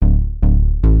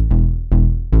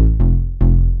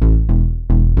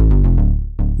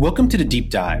Welcome to the Deep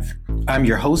Dive. I'm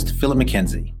your host, Philip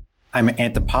McKenzie. I'm an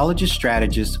anthropologist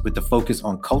strategist with a focus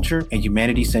on culture and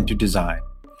humanity-centered design.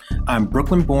 I'm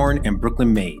Brooklyn-born and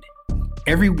Brooklyn-made.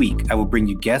 Every week, I will bring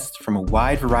you guests from a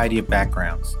wide variety of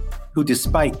backgrounds who,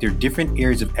 despite their different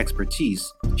areas of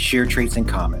expertise, share traits in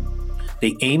common.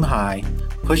 They aim high,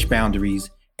 push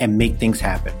boundaries, and make things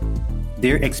happen.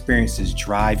 Their experiences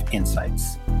drive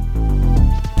insights.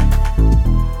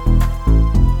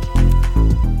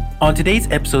 On today's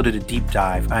episode of The Deep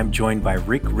Dive, I'm joined by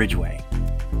Ridgeway.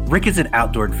 Rick is an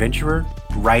outdoor adventurer,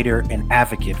 writer, and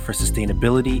advocate for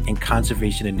sustainability and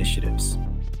conservation initiatives.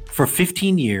 For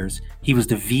 15 years, he was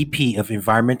the VP of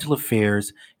Environmental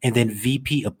Affairs and then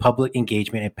VP of Public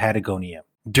Engagement at Patagonia.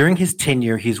 During his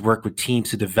tenure, he's worked with teams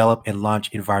to develop and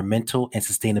launch environmental and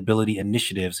sustainability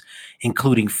initiatives,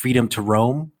 including Freedom to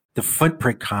Roam, the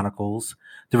Footprint Chronicles,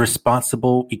 the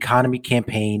Responsible Economy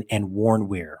Campaign, and Worn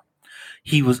Wear.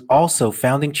 He was also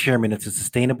founding chairman of the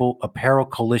Sustainable Apparel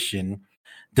Coalition,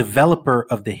 developer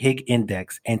of the Higg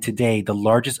Index, and today the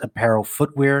largest apparel,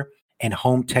 footwear, and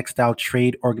home textile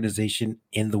trade organization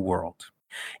in the world.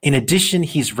 In addition,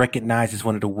 he's recognized as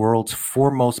one of the world's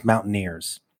foremost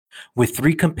mountaineers. With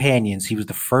 3 companions, he was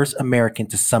the first American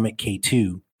to summit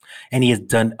K2, and he has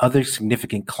done other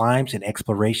significant climbs and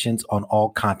explorations on all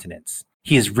continents.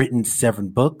 He has written 7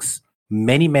 books,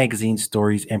 many magazine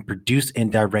stories, and produced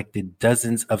and directed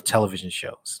dozens of television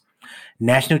shows.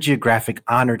 National Geographic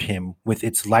honored him with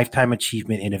its Lifetime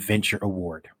Achievement in Adventure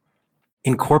Award.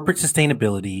 In corporate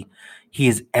sustainability, he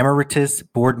is emeritus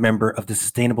board member of the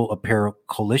Sustainable Apparel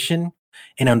Coalition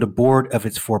and on the board of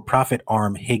its for-profit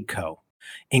arm, Higg Co.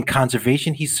 In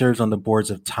conservation, he serves on the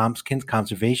boards of Tompkins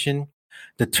Conservation,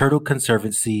 the Turtle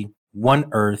Conservancy, One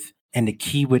Earth, and the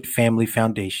Kiewit Family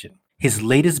Foundation. His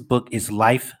latest book is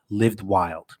Life Lived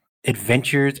Wild,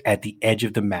 Adventures at the Edge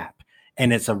of the Map.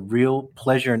 And it's a real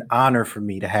pleasure and honor for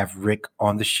me to have Rick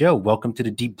on the show. Welcome to the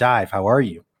Deep Dive. How are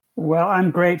you? Well, I'm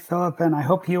great, Philip, and I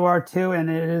hope you are too. And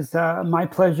it is my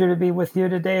pleasure to be with you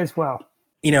today as well.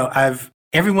 You know,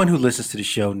 everyone who listens to the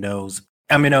show knows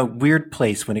I'm in a weird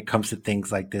place when it comes to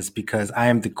things like this because I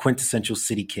am the quintessential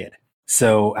city kid.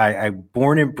 So I'm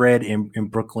born and bred in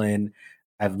Brooklyn.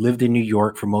 I've lived in New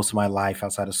York for most of my life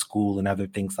outside of school and other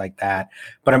things like that.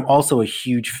 But I'm also a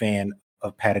huge fan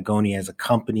of Patagonia as a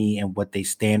company and what they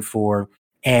stand for.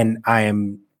 And I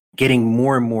am getting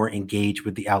more and more engaged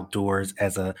with the outdoors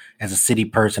as a city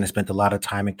person. I spent a lot of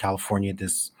time in California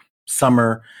this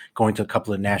summer, going to a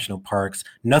couple of national parks.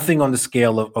 Nothing on the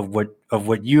scale of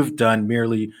what you've done,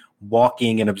 merely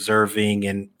walking and observing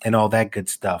and all that good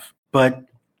stuff. But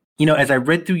you know, as I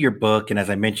read through your book, and as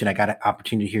I mentioned, I got an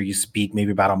opportunity to hear you speak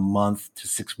maybe about a month to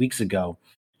 6 weeks ago.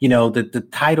 You know,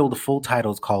 the full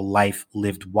title is called Life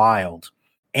Lived Wild.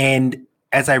 And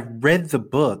as I read the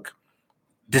book,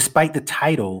 despite the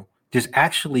title, there's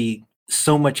actually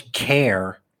so much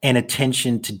care and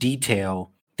attention to detail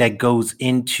that goes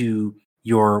into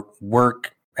your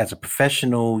work as a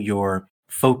professional, your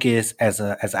focus as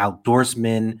an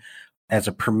outdoorsman, as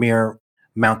a premier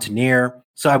mountaineer.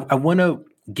 So I want to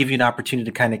give you an opportunity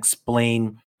to kind of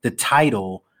explain the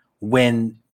title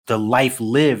when the life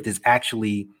lived is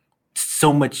actually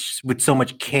so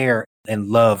much care and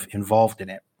love involved in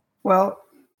it. Well,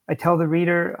 I tell the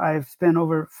reader I've spent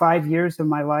over 5 years of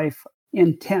my life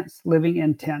in tents, living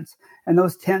in tents. And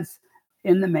those tents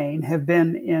in the main have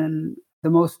been in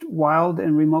the most wild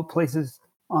and remote places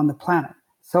on the planet.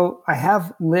 So I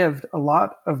have lived a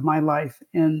lot of my life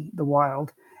in the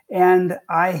wild, and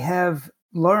I have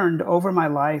learned over my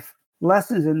life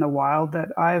lessons in the wild that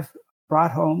I've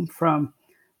brought home from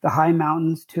the high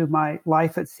mountains to my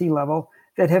life at sea level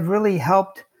that have really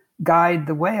helped guide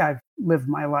the way I've lived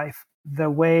my life,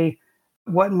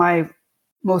 what my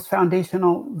most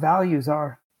foundational values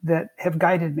are that have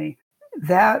guided me.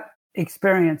 That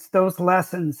experience, those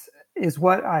lessons is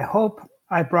what I hope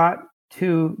I brought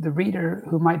to the reader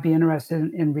who might be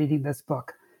interested in reading this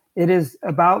book. It is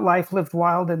about life lived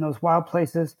wild in those wild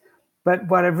places. But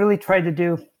what I've really tried to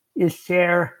do is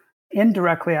share,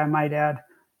 indirectly, I might add,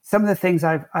 some of the things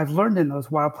I've learned in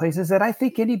those wild places that I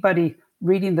think anybody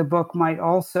reading the book might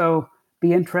also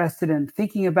be interested in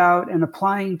thinking about and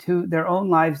applying to their own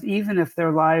lives, even if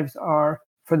their lives are,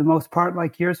 for the most part,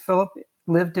 like yours, Philip,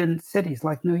 lived in cities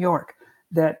like New York,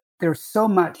 that there's so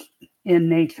much in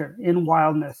nature, in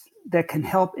wildness, that can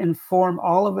help inform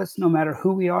all of us, no matter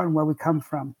who we are and where we come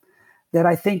from, that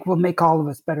I think will make all of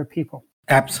us better people.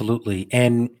 Absolutely.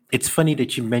 And it's funny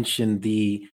that you mentioned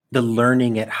the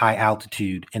learning at high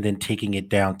altitude and then taking it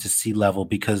down to sea level,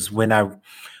 because when I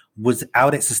was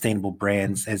out at Sustainable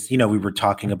Brands, as you know, we were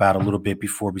talking about a little bit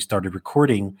before we started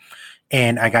recording.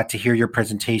 And I got to hear your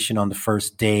presentation on the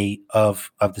first day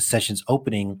of the session's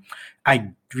opening.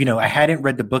 I hadn't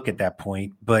read the book at that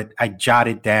point, but I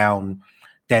jotted down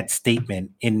that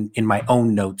statement in my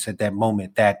own notes at that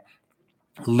moment, that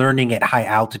learning at high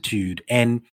altitude.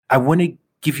 And I want to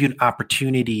give you an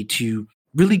opportunity to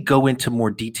really go into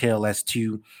more detail as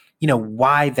to,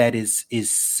 why that is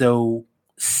so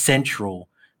central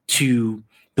to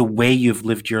the way you've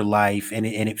lived your life, and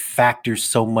it factors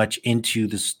so much into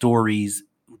the stories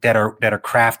that are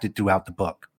crafted throughout the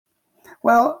book.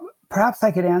 Well, perhaps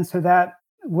I could answer that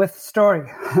with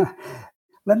story.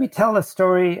 Let me tell a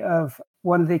story of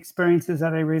one of the experiences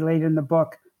that I relate in the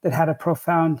book that had a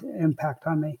profound impact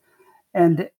on me.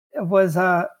 And it was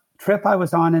a trip I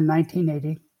was on in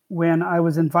 1980 when I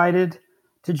was invited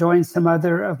to join some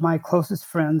other of my closest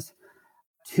friends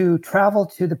to travel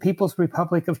to the People's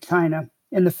Republic of China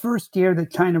in the first year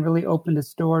that China really opened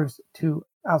its doors to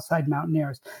outside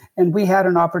mountaineers. And we had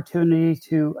an opportunity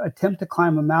to attempt to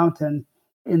climb a mountain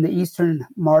in the eastern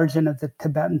margin of the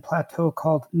Tibetan plateau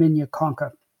called Minya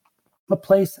Konka, a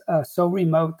place so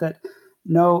remote that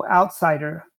no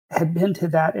outsider had been to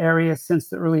that area since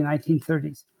the early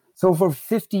 1930s. So for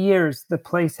 50 years, the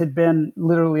place had been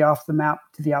literally off the map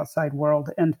to the outside world.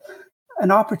 And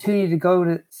an opportunity to go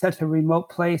to such a remote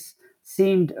place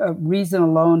seemed a reason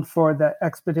alone for the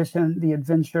expedition, the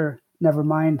adventure, never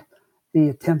mind the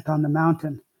attempt on the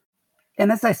mountain.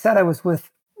 And as I said, I was with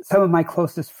some of my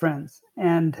closest friends,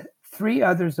 and 3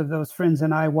 others of those friends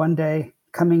and I, one day,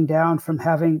 coming down from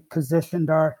having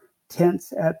positioned our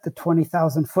tents at the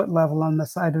 20,000 foot level on the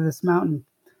side of this mountain,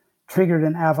 triggered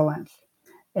an avalanche.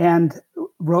 And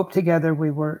roped together, we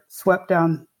were swept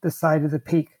down the side of the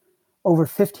peak over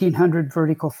 1,500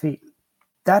 vertical feet.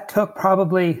 That took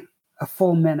probably a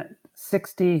full minute,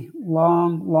 60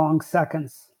 long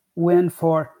seconds, when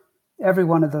for every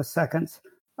one of those seconds,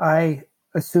 I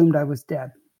assumed I was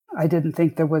dead. I didn't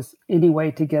think there was any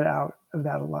way to get out of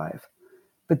that alive.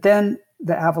 But then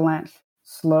the avalanche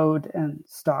slowed and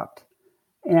stopped.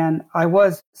 And I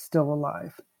was still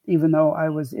alive, even though I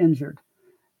was injured.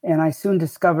 And I soon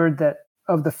discovered that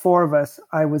of the 4 of us,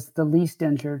 I was the least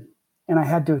injured, and I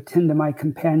had to attend to my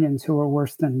companions who were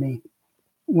worse than me.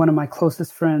 One of my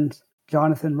closest friends,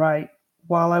 Jonathan Wright,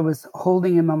 while I was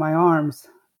holding him in my arms,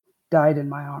 died in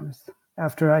my arms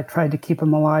after I tried to keep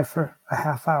him alive for a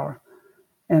half hour.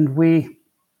 And we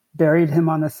buried him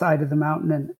on the side of the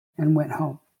mountain and went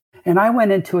home. And I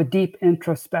went into a deep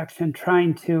introspection,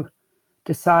 trying to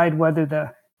decide whether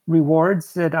the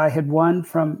rewards that I had won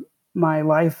from my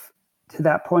life to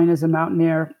that point as a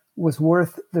mountaineer was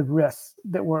worth the risks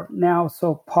that were now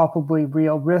so palpably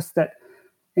real, risks that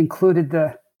included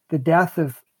the death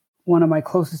of one of my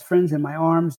closest friends in my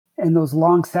arms, and those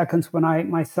long seconds when I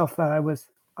myself thought I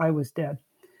was dead.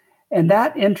 And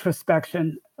that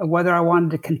introspection of whether I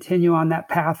wanted to continue on that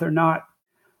path or not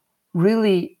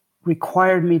really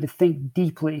required me to think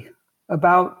deeply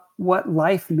about what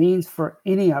life means for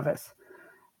any of us.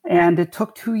 And it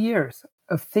took 2 years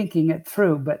of thinking it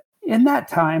through. But in that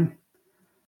time,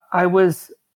 I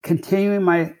was continuing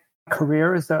my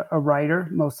career as a writer,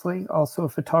 mostly, also a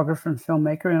photographer and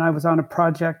filmmaker. And I was on a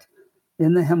project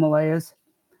in the Himalayas,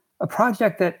 a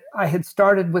project that I had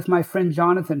started with my friend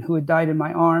Jonathan, who had died in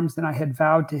my arms. And I had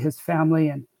vowed to his family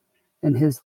and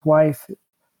his wife,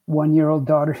 1-year-old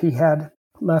daughter he had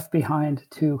left behind,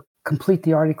 to complete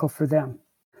the article for them.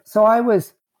 So I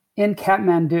was in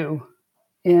Kathmandu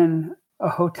in a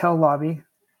hotel lobby,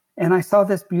 and I saw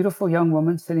this beautiful young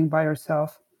woman sitting by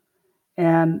herself,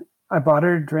 and I bought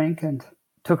her a drink and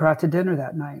took her out to dinner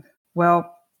that night.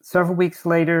 Well, several weeks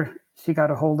later, she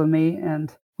got a hold of me,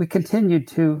 and we continued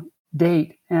to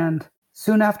date. And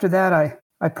soon after that,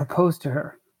 I proposed to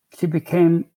her. She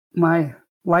became my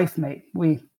life mate.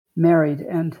 We married,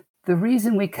 and the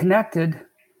reason we connected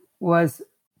was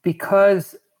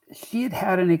because she had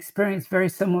had an experience very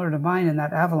similar to mine in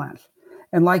that avalanche.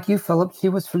 And like you, Philip, she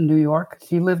was from New York.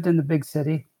 She lived in the big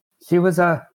city. She was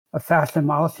a fashion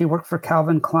model. She worked for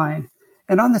Calvin Klein.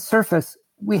 And on the surface,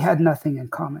 we had nothing in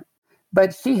common.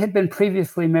 But she had been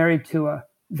previously married to a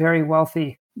very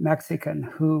wealthy Mexican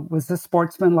who was a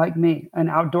sportsman like me, an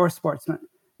outdoor sportsman.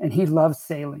 And he loved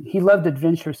sailing. He loved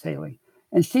adventure sailing.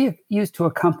 And she used to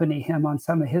accompany him on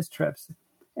some of his trips.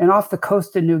 And off the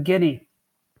coast of New Guinea,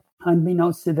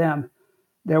 unbeknownst to them,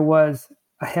 there was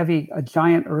a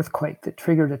giant earthquake that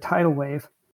triggered a tidal wave,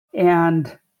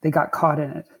 and they got caught in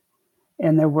it.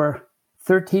 And there were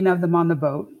 13 of them on the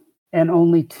boat, and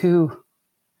only 2,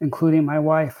 including my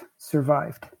wife,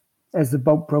 survived as the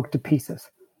boat broke to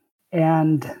pieces.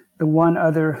 And The one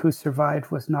other who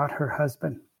survived was not her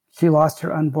husband. She lost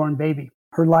her unborn baby.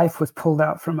 Her life was pulled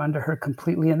out from under her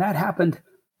completely, and that happened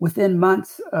within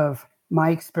months of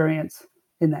my experience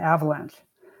in the avalanche.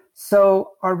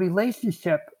 So our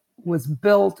relationship was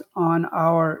built on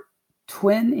our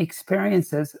twin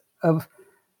experiences of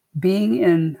being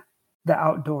in the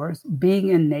outdoors, being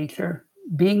in nature,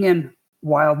 being in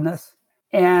wildness,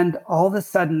 and all of a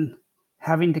sudden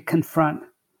having to confront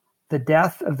the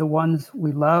death of the ones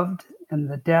we loved and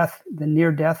the near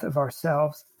death of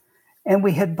ourselves. And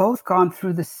we had both gone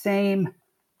through the same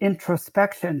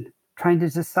introspection, trying to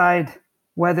decide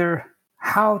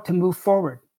how to move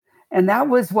forward. And that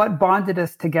was what bonded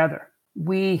us together.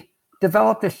 We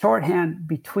developed a shorthand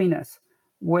between us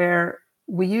where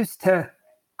we used to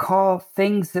call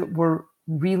things that were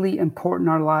really important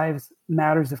in our lives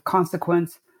matters of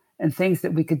consequence, and things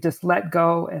that we could just let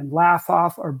go and laugh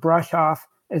off or brush off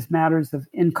as matters of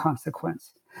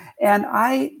inconsequence. And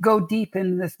I go deep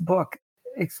in this book,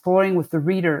 exploring with the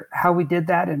reader how we did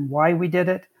that and why we did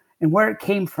it and where it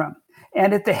came from.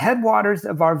 And at the headwaters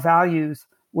of our values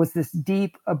was this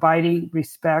deep, abiding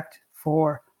respect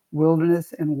for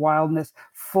wilderness and wildness,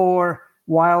 for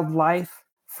wildlife,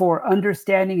 for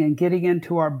understanding and getting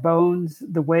into our bones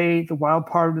the way the wild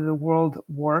part of the world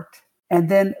worked. And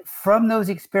then from those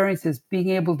experiences, being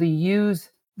able to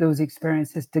use those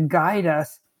experiences to guide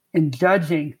us in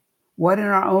judging what in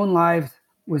our own lives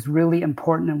was really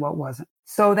important and what wasn't.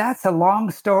 So that's a long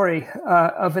story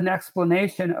of an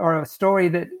explanation, or a story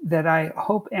that I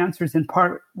hope answers in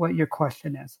part what your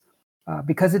question is,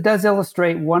 because it does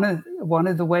illustrate one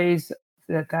of the ways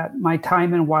that my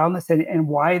time in wildness and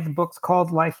why the book's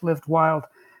called Life Lived Wild.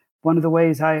 One of the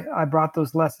ways I brought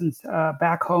those lessons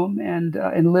back home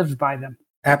and lived by them.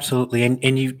 Absolutely.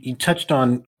 And you touched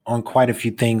on quite a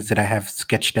few things that I have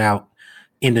sketched out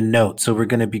in the notes. So we're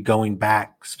going to be going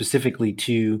back specifically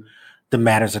to the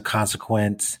matters of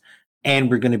consequence.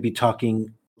 And we're going to be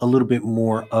talking a little bit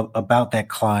more about that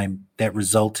climb that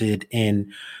resulted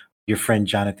in your friend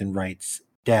Jonathan Wright's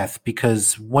death.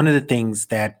 Because one of the things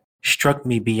that struck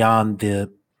me beyond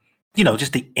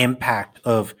just the impact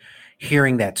of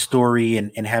hearing that story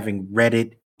and having read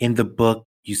it in the book,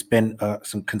 you spend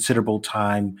some considerable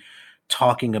time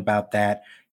talking about that,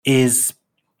 is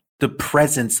the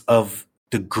presence of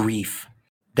the grief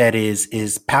that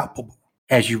is palpable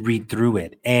as you read through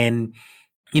it. And,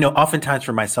 oftentimes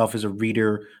for myself as a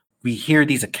reader, we hear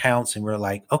these accounts and we're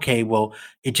like, okay, well,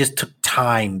 it just took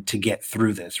time to get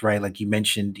through this, right? Like you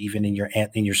mentioned, even in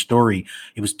your story,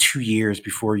 it was 2 years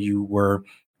before you were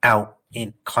out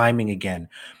in climbing again.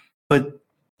 But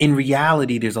in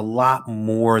reality, there's a lot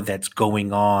more that's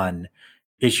going on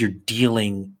as you're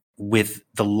dealing with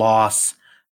the loss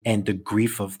and the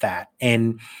grief of that.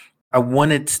 And I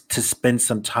wanted to spend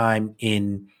some time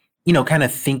in, kind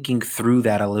of thinking through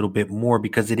that a little bit more,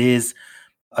 because it is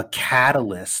a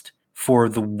catalyst for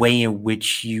the way in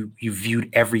which you viewed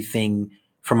everything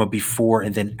from a before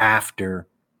and then after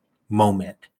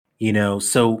moment,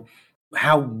 So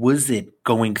how was it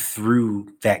going through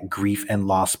that grief and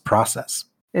loss process?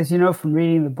 As you know from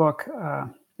reading the book,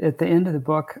 at the end of the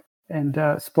book, and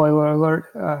spoiler alert,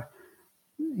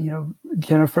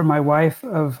 Jennifer, my wife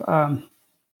of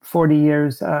 40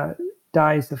 years,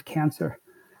 dies of cancer.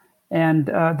 And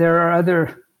there are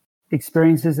other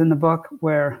experiences in the book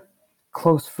where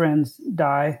close friends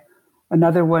die.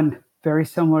 Another one very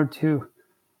similar to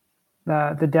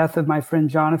the death of my friend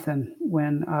Jonathan,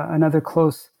 when another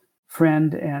close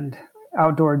friend and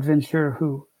outdoor adventurer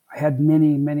who I had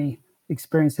many, many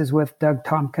experiences with, Doug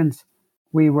Tompkins,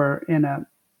 we were in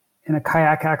a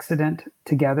kayak accident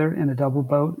together in a double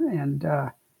boat. And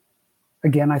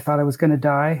again, I thought I was going to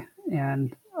die,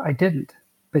 and I didn't,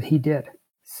 but he did.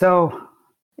 So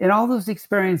in all those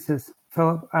experiences,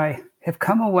 Philip, I have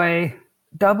come away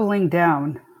doubling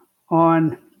down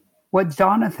on what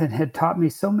Jonathan had taught me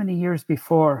so many years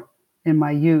before in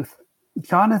my youth.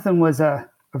 Jonathan was a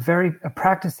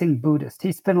practicing Buddhist.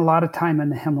 He spent a lot of time in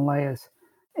the Himalayas,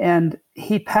 and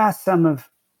he passed some of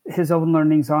his own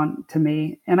learnings on to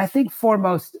me. And I think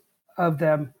foremost of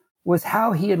them was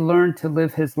how he had learned to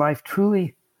live his life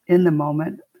truly in the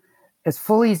moment, as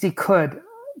fully as he could,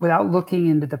 without looking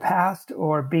into the past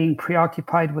or being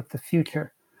preoccupied with the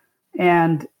future.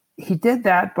 And he did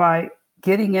that by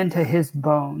getting into his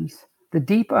bones, the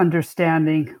deep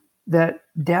understanding that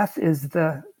death is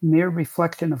the mere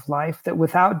reflection of life, that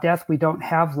without death we don't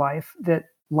have life, that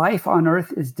life on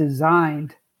earth is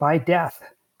designed by death.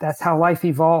 That's how life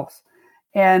evolves.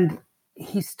 And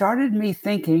he started me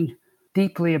thinking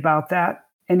deeply about that.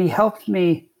 And he helped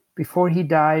me, before he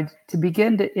died, to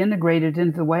begin to integrate it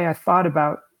into the way I thought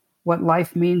about what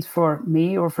life means for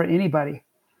me or for anybody.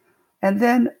 And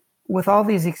then with all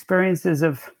these experiences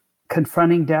of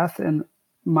confronting death in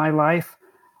my life,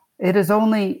 it is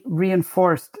only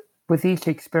reinforced with each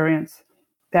experience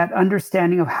that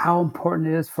understanding of how important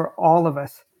it is for all of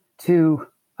us to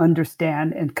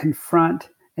understand and confront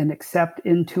and accept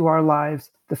into our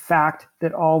lives the fact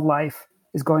that all life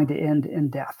is going to end in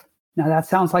death. Now, that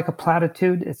sounds like a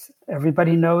platitude.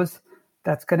 Everybody knows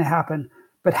that's going to happen.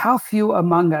 But how few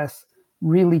among us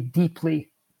really deeply,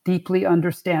 deeply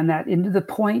understand that, into the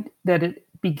point that it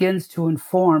begins to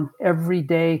inform every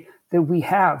day that we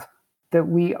have, that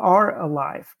we are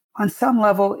alive. On some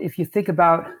level, if you think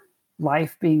about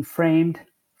life being framed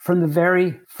from the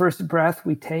very first breath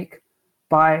we take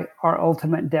by our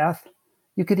ultimate death,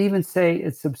 you could even say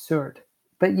it's absurd.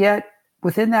 But yet,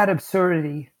 within that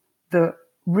absurdity, the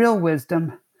real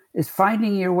wisdom is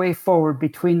finding your way forward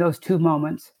between those two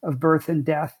moments of birth and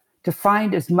death to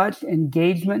find as much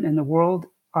engagement in the world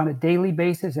on a daily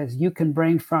basis as you can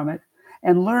bring from it,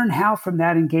 and learn how from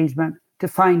that engagement to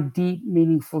find deep,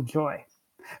 meaningful joy.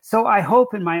 So I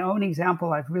hope in my own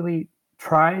example, I've really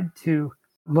tried to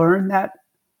learn that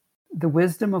the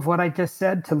wisdom of what I just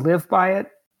said, to live by it.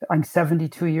 I'm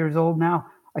 72 years old now.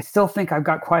 I still think I've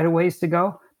got quite a ways to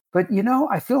go, but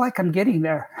I feel like I'm getting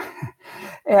there.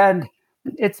 And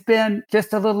it's been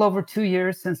just a little over 2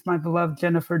 years since my beloved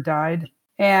Jennifer died.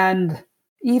 And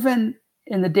even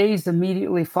in the days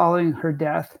immediately following her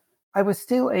death, I was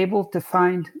still able to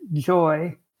find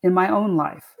joy in my own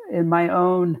life, in my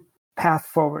own path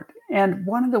forward. And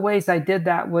one of the ways I did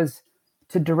that was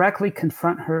to directly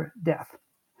confront her death.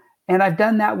 And I've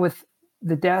done that with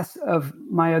the deaths of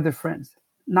my other friends.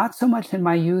 Not so much in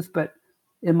my youth, but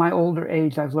in my older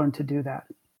age, I've learned to do that.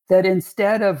 That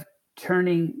instead of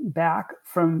turning back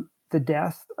from the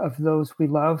death of those we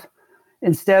love,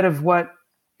 instead of what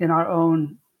in our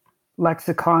own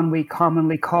lexicon we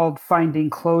commonly called finding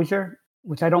closure,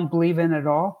 which I don't believe in at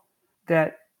all,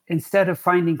 that instead of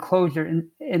finding closure,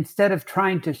 instead of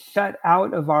trying to shut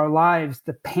out of our lives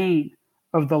the pain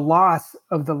of the loss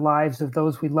of the lives of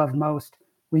those we love most,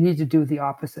 we need to do the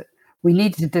opposite. We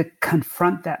need to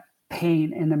confront that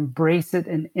pain and embrace it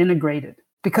and integrate it,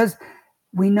 because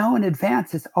we know in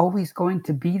advance it's always going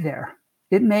to be there.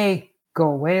 It may go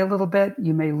away a little bit.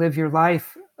 You may live your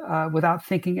life without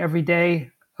thinking every day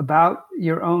about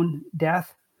your own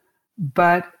death,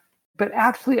 but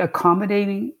actually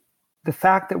accommodating the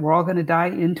fact that we're all going to die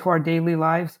into our daily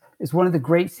lives is one of the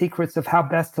great secrets of how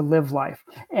best to live life.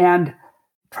 And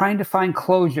trying to find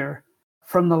closure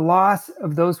from the loss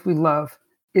of those we love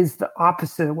is the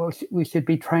opposite of what we should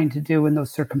be trying to do in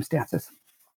those circumstances.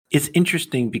 It's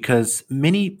interesting because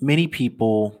many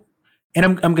people, and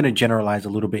I'm going to generalize a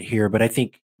little bit here, but I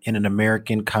think in an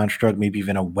American construct, maybe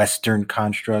even a Western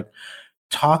construct,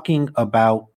 talking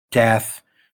about death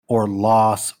or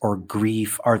loss or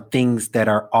grief are things that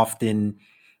are often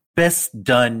best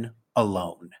done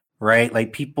alone, right?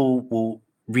 Like people will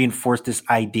reinforce this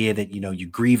idea that, you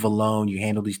grieve alone, you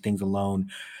handle these things alone.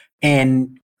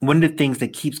 And one of the things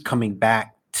that keeps coming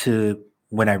back to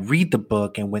when I read the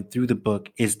book and went through the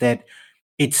book is that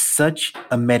it's such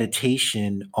a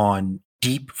meditation on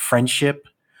deep friendship.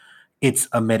 It's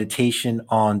a meditation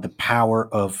on the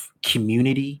power of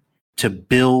community to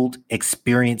build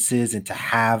experiences and to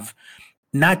have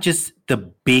not just the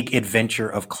big adventure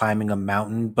of climbing a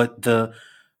mountain, but the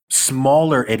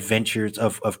smaller adventures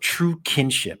of true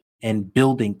kinship and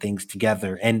building things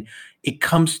together. And it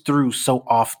comes through so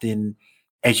often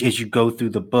as you go through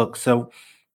the book. So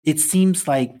it seems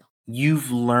like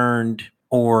you've learned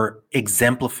or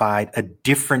exemplified a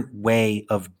different way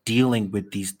of dealing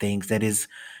with these things that is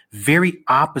very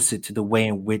opposite to the way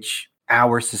in which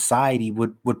our society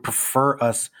would prefer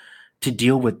us to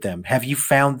deal with them. Have you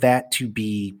found that to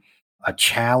be a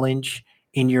challenge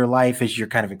in your life as you're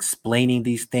kind of explaining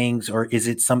these things, or is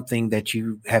it something that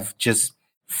you have just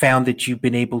found that you've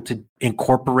been able to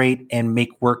incorporate and make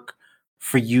work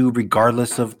for you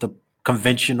regardless of the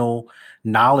conventional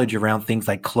knowledge around things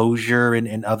like closure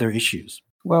and other issues?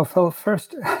 Well, Phil,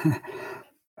 first,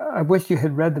 I wish you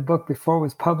had read the book before it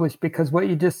was published, because what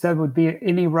you just said would be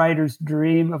any writer's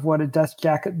dream of what a dust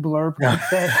jacket blurb would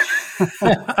say.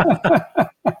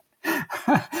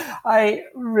 I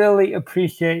really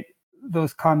appreciate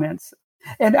those comments.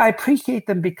 And I appreciate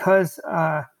them because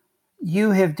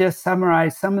you have just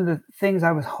summarized some of the things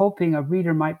I was hoping a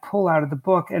reader might pull out of the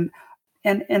book. And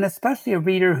especially a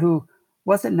reader who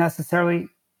wasn't necessarily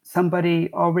somebody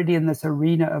already in this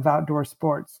arena of outdoor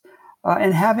sports.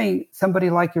 And having somebody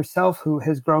like yourself who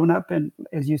has grown up in,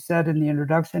 as you said in the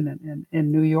introduction,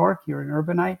 in New York, you're an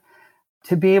urbanite,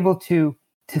 to be able to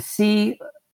see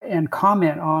and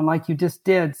comment on, like you just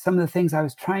did, some of the things I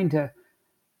was trying to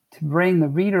bring the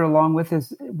reader along with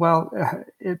is, well,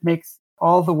 it makes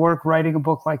all the work writing a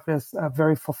book like this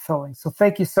very fulfilling. So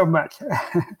thank you so much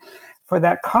for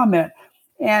that comment.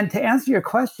 And to answer your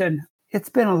question, it's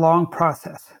been a long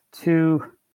process to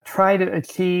try to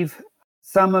achieve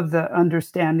some of the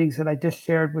understandings that I just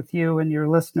shared with you and your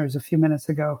listeners a few minutes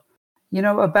ago.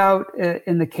 About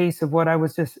in the case of what I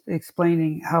was just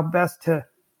explaining, how best to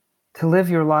live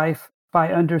your life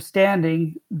by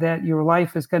understanding that your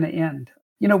life is going to end.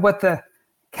 What the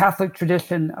Catholic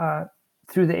tradition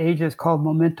through the ages called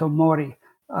memento mori.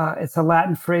 It's a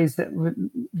Latin phrase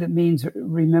that means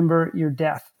remember your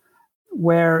death,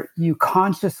 where you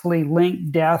consciously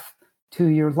link death to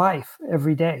your life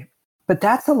every day. But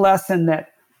that's a lesson that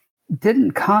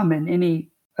didn't come in any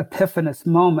epiphanous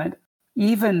moment.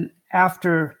 Even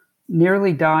after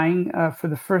nearly dying for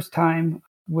the first time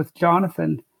with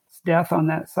Jonathan's death on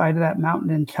that side of that mountain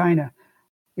in China,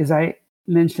 as I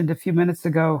mentioned a few minutes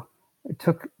ago, it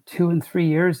took 2 and 3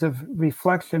 years of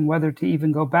reflection whether to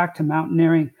even go back to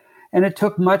mountaineering. And it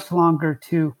took much longer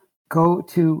to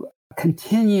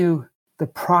continue the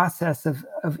process of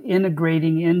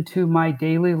integrating into my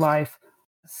daily life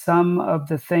some of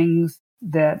the things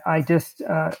that I just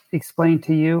explained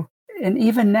to you. And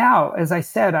even now, as I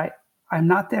said, I'm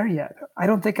not there yet. I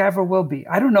don't think I ever will be.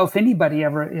 I don't know if anybody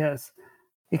ever is,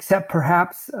 except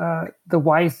perhaps the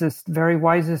wisest, very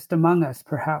wisest among us,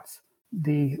 perhaps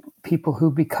the people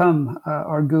who become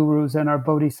our gurus and our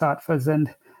bodhisattvas and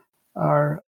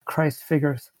our Christ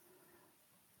figures.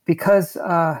 Because,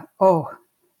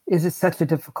 is it such a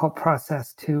difficult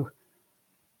process to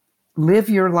live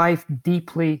your life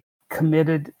deeply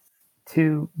committed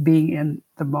to being in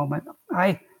the moment.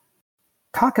 I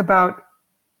talk about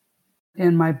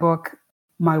in my book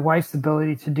my wife's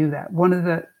ability to do that. One of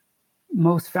the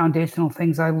most foundational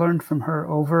things I learned from her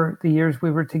over the years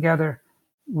we were together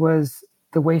was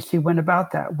the way she went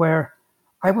about that, where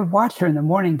I would watch her in the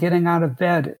morning getting out of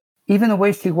bed. Even the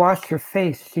way she washed her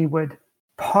face, she would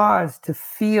pause to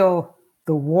feel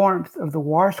the warmth of the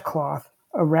washcloth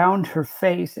around her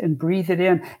face and breathe it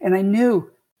in. And I knew,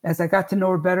 as I got to know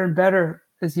her better and better,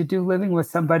 as you do living with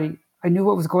somebody, I knew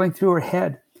what was going through her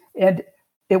head. And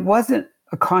it wasn't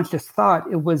a conscious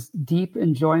thought. It was deep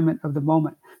enjoyment of the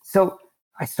moment. So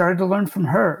I started to learn from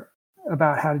her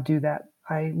about how to do that.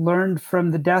 I learned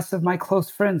from the deaths of my close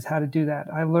friends how to do that.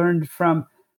 I learned from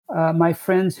my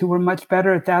friends who were much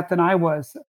better at that than I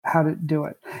was, how to do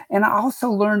it. And I also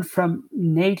learned from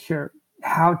nature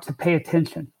how to pay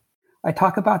attention. I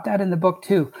talk about that in the book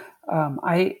too.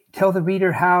 I tell the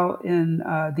reader how in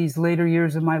these later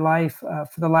years of my life,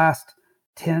 for the last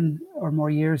 10 or more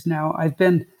years now, I've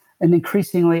been an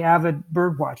increasingly avid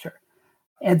bird watcher.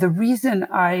 And the reason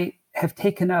I have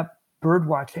taken up bird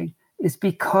watching is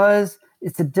because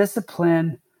it's a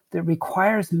discipline that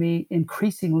requires me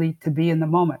increasingly to be in the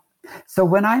moment. So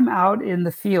when I'm out in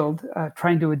the field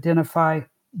trying to identify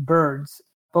birds,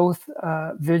 both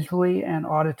visually and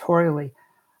auditorially,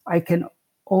 I can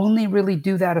only really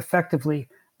do that effectively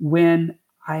when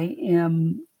I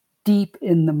am deep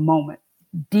in the moment,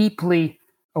 deeply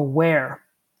aware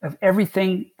of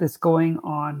everything that's going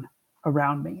on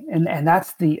around me. And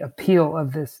that's the appeal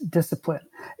of this discipline.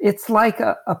 It's like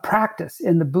a practice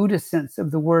in the Buddhist sense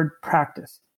of the word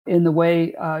practice, in the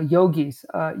way yogis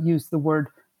use the word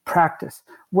practice,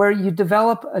 where you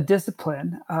develop a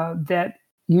discipline that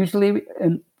usually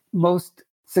and most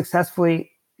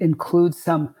successfully includes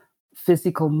some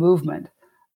physical movement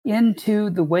into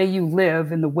the way you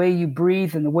live and the way you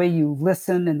breathe and the way you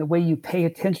listen and the way you pay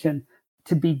attention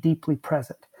to be deeply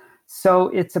present. So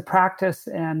it's a practice.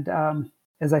 And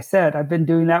as I said, I've been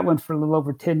doing that one for a little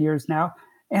over 10 years now,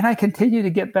 and I continue to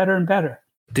get better and better.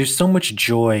 There's so much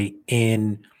joy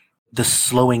in the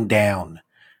slowing down.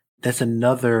 That's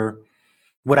another,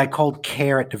 what I called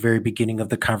care at the very beginning of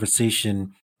the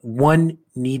conversation. One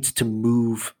needs to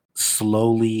move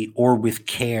slowly or with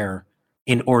care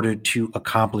in order to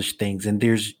accomplish things. And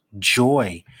there's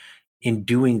joy in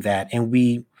doing that. And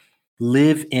we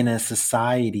live in a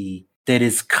society that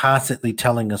is constantly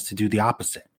telling us to do the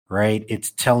opposite, right?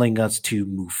 It's telling us to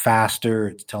move faster.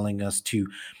 It's telling us to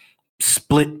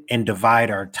split and divide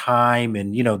our time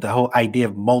and, the whole idea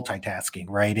of multitasking,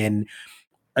 right? And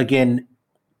again,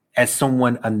 as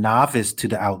someone, a novice to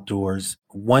the outdoors,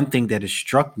 one thing that has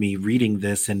struck me reading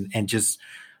this and just,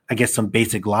 I guess, some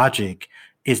basic logic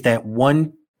is that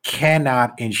one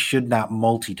cannot and should not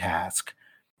multitask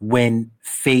when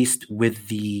faced with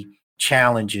the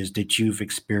challenges that you've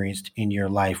experienced in your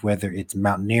life, whether it's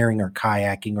mountaineering or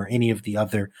kayaking or any of the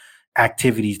other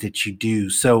activities that you do.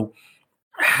 So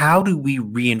how do we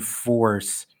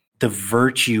reinforce the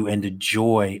virtue and the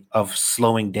joy of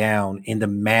slowing down in the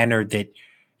manner that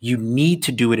you need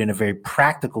to do it in a very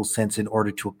practical sense in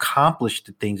order to accomplish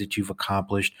the things that you've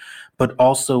accomplished, but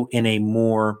also in a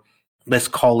more, let's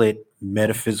call it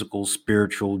metaphysical,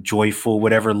 spiritual, joyful,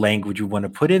 whatever language you want to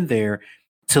put in there,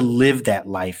 to live that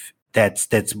life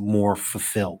that's more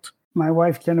fulfilled? My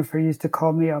wife, Jennifer, used to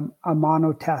call me a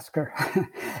monotasker.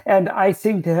 And I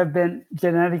seem to have been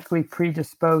genetically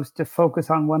predisposed to focus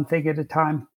on one thing at a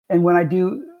time. And when I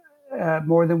do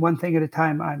more than one thing at a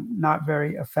time, I'm not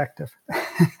very effective.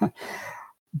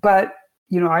 But,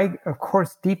 I, of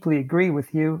course, deeply agree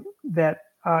with you that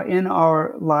in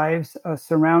our lives,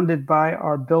 surrounded by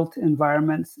our built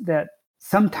environments that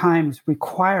sometimes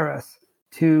require us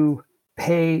to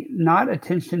pay not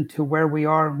attention to where we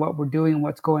are and what we're doing and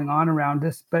what's going on around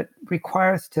us, but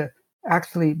require us to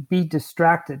actually be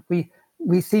distracted.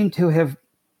 We seem to have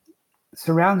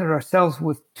surrounded ourselves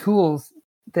with tools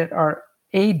that are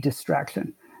a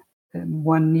distraction. And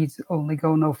one needs only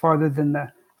go no farther than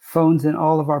the phones in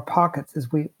all of our pockets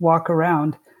as we walk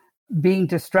around, being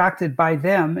distracted by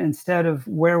them instead of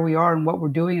where we are and what we're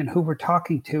doing and who we're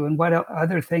talking to and what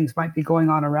other things might be going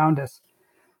on around us.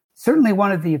 Certainly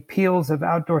one of the appeals of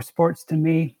outdoor sports to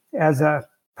me as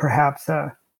perhaps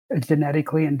a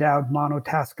genetically endowed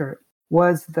monotasker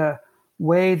was the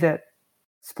way that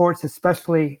sports,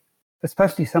 especially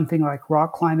something like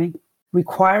rock climbing,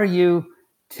 require you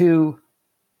to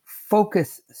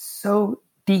focus so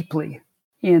deeply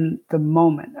in the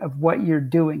moment of what you're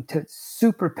doing, to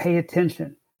super pay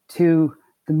attention to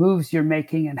the moves you're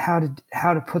making and how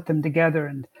to put them together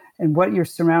and what your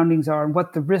surroundings are and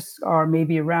what the risks are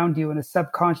maybe around you in a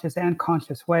subconscious and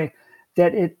conscious way,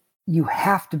 that you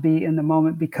have to be in the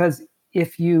moment, because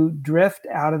if you drift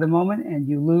out of the moment and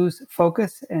you lose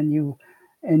focus and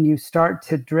you start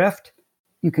to drift,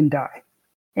 you can die.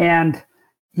 And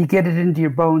you get it into your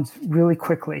bones really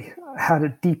quickly how to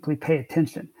deeply pay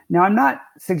attention. Now, I'm not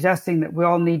suggesting that we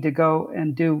all need to go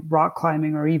and do rock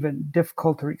climbing or even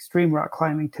difficult or extreme rock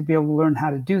climbing to be able to learn how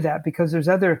to do that, because there's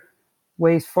other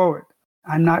ways forward.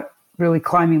 I'm not really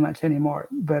climbing much anymore,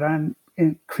 but I'm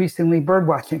increasingly bird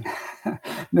watching.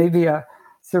 Maybe a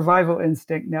survival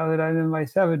instinct now that I'm in my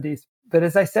 70s. But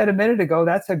as I said a minute ago,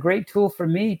 that's a great tool for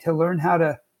me to learn how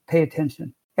to pay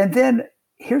attention. And then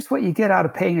here's what you get out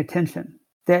of paying attention,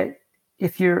 that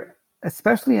if you're,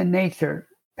 especially in nature,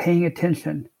 paying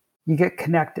attention, you get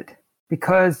connected,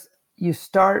 because you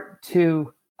start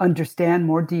to understand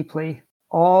more deeply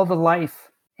all the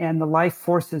life and the life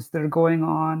forces that are going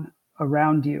on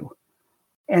around you.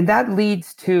 And that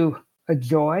leads to a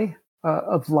joy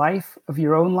of life, of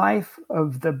your own life,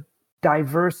 of the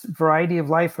diverse variety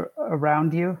of life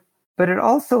around you. But it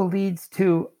also leads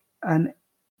to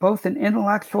both an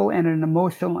intellectual and an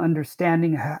emotional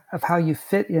understanding of how you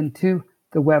fit into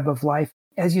the web of life.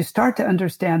 As you start to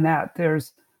understand that,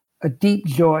 there's a deep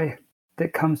joy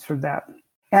that comes from that.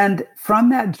 And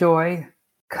from that joy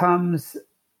comes,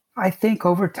 I think,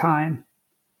 over time,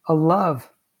 a love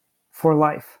for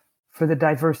life, for the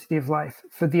diversity of life,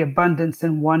 for the abundance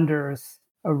and wondrous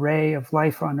array of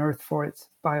life on Earth, for its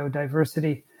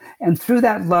biodiversity. And through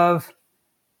that love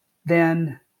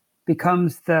then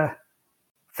becomes the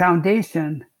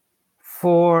foundation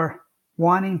for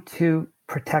wanting to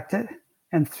protect it.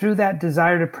 And through that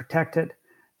desire to protect it,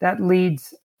 that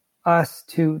leads us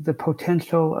to the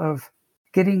potential of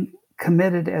getting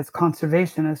committed as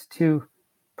conservationists to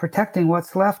protecting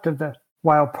what's left of the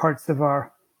wild parts of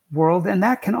our world. And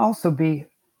that can also be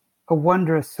a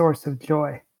wondrous source of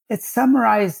joy. It's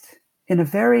summarized in a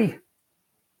very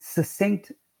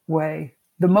succinct way,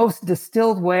 the most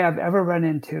distilled way I've ever run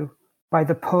into, by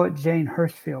the poet Jane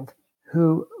Hirschfield,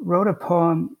 who wrote a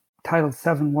poem titled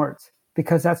 7 Words,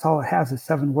 because that's all it has is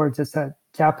 7 words. It's a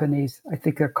Japanese, I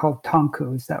think they're called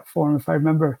tanku, is that form, if I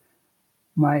remember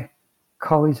my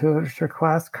college literature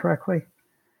class correctly.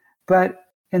 But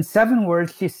in 7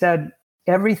 words, she said,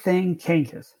 everything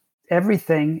changes.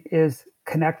 Everything is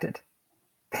connected.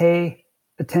 Pay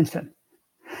attention.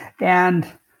 And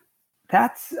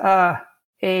that's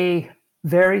a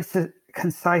very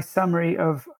concise summary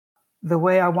of the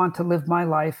way I want to live my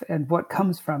life and what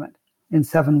comes from it in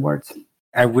 7 words.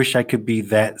 I wish I could be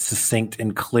that succinct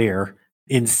and clear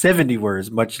in 70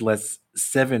 words, much less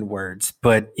 7 words.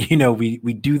 But,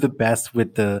 we do the best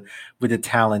with the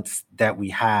talents that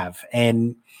we have.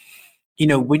 And,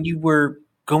 when you were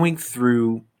going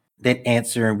through that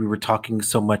answer and we were talking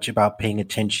so much about paying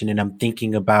attention, and I'm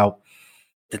thinking about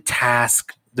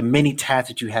the many tasks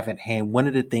that you have at hand, one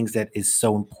of the things that is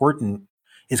so important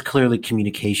is clearly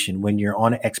communication. When you're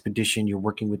on an expedition, you're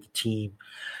working with the team,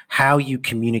 how you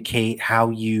communicate, how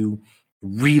you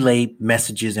relay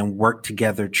messages and work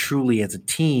together truly as a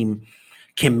team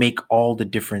can make all the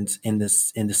difference in the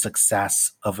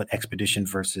success of an expedition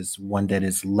versus one that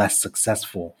is less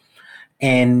successful.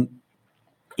 And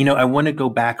I want to go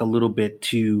back a little bit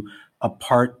to a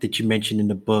part that you mentioned in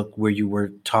the book where you were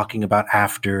talking about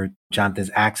after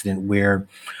Jonathan's accident, where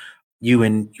you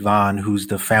and Yvonne, who's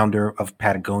the founder of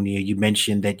Patagonia, you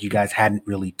mentioned that you guys hadn't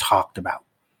really talked about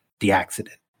the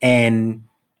accident. And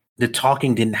the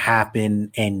talking didn't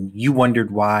happen, and you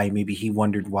wondered why, maybe he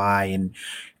wondered why. And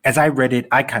as I read it,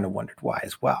 I kind of wondered why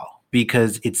as well,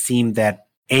 because it seemed that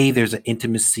there's an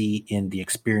intimacy in the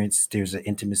experience, there's an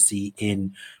intimacy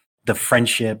in the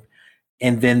friendship,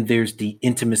 and then there's the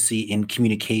intimacy in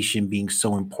communication being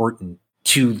so important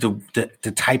to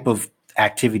the type of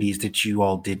activities that you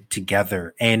all did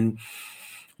together. And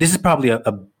this is probably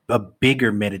a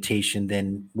bigger meditation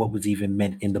than what was even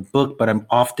meant in the book, but I'm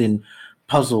often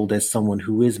puzzled as someone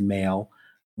who is male,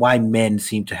 why men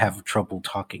seem to have trouble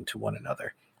talking to one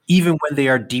another, even when they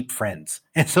are deep friends.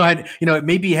 And so it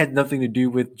maybe had nothing to do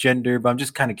with gender, but I'm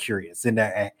just kind of curious. And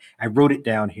I wrote it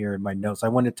down here in my notes. I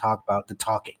want to talk about the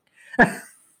talking.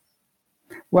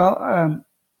 Well,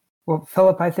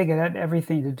 Philip, I think it had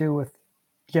everything to do with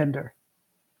gender.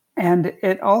 And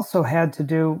it also had to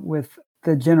do with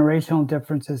the generational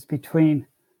differences between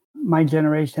my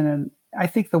generation and I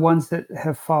think the ones that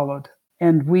have followed.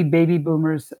 And we baby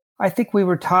boomers, I think we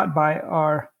were taught by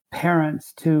our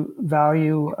parents to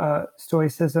value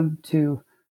stoicism, to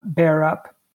bear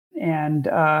up and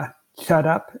shut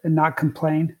up and not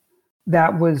complain.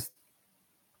 That was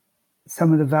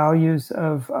some of the values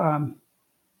of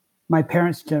my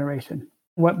parents' generation.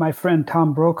 What my friend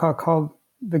Tom Brokaw called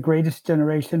the greatest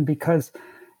generation, because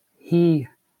he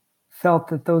felt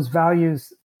that those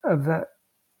values of the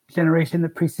generation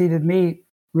that preceded me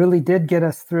really did get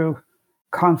us through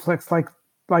conflicts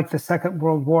like the Second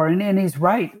World War. And he's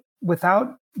right.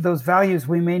 Without those values,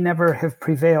 we may never have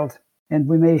prevailed, and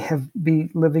we may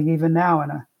be living even now in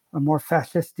a more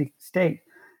fascistic state.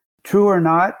 True or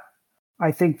not,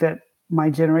 I think that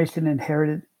my generation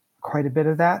inherited quite a bit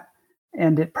of that.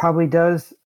 And it probably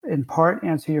does, in part,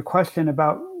 answer your question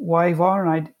about why Yvonne and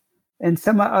I, and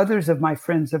some others of my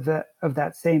friends of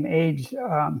that same age,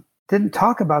 didn't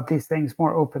talk about these things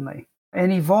more openly.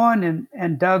 And Yvonne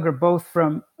and Doug are both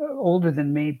from older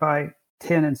than me by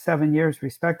 10 and 7 years,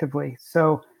 respectively.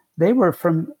 So they were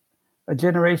from a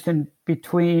generation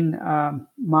between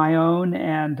my own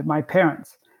and my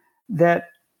parents that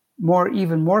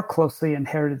even more closely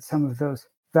inherited some of those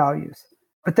values.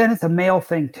 But then it's a male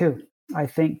thing too, I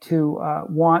think, to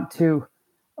want to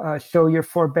show your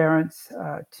forbearance,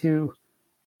 to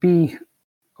be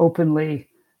openly,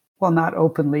 well, not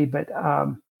openly, but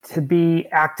to be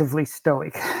actively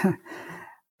stoic.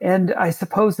 And I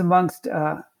suppose amongst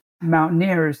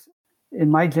mountaineers in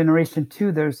my generation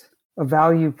too, there's a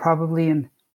value probably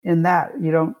in that.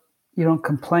 You don't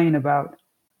complain about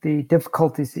the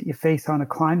difficulties that you face on a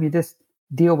climb. You just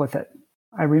deal with it.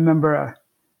 I remember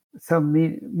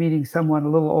meeting someone a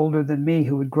little older than me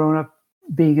who had grown up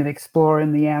being an explorer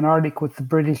in the Antarctic with the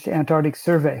British Antarctic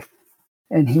Survey.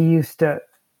 And he used to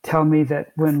tell me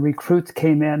that when recruits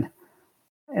came in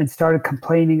and started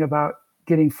complaining about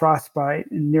getting frostbite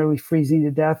and nearly freezing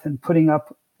to death and putting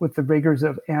up with the rigors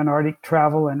of Antarctic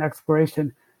travel and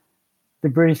exploration, the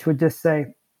British would just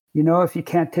say, if you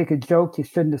can't take a joke, you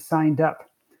shouldn't have signed up.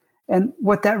 And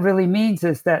what that really means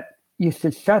is that you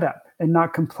should shut up and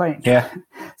not complain. Yeah.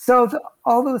 So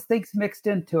all those things mixed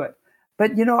into it.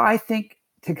 But, I think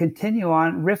to continue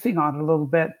on, riffing on it a little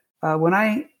bit, when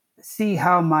I see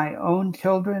how my own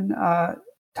children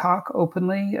talk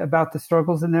openly about the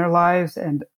struggles in their lives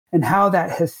and how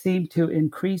that has seemed to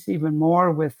increase even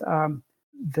more with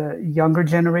the younger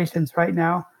generations right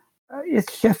now,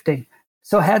 it's shifting.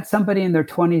 So had somebody in their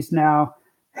 20s now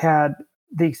had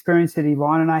the experience that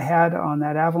Yvonne and I had on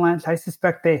that avalanche, I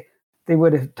suspect they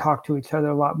would have talked to each other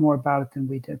a lot more about it than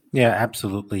we did. Yeah,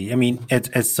 absolutely. I mean,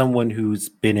 as someone who's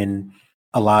been in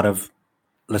a lot of,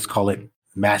 let's call it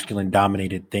masculine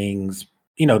dominated things,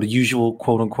 the usual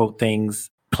quote unquote things,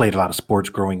 played a lot of sports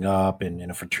growing up and in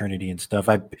a fraternity and stuff.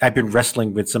 I've been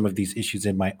wrestling with some of these issues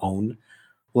in my own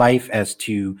life as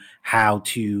to how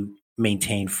to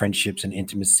maintain friendships and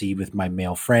intimacy with my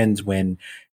male friends when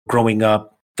growing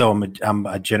up, though I'm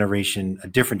a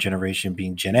different generation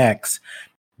being Gen X,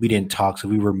 we didn't talk. So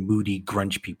we were moody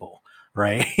grunge people,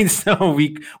 right? So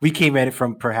we came at it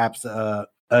from perhaps a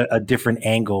different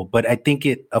angle, but I think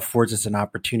it affords us an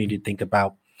opportunity to think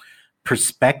about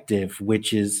perspective,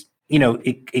 which is,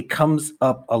 it comes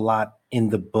up a lot in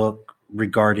the book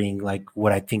regarding like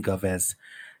what I think of as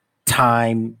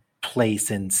time, place,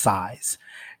 and size.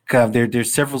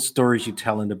 There's several stories you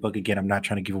tell in the book. Again, I'm not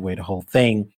trying to give away the whole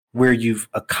thing, where you've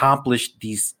accomplished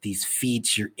these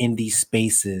feats, you're in these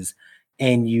spaces,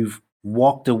 and you've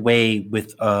walked away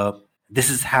with this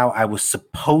is how I was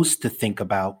supposed to think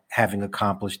about having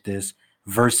accomplished this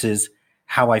versus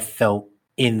how I felt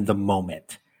in the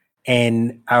moment.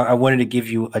 And I wanted to give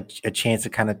you a chance to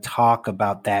kind of talk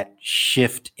about that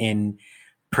shift in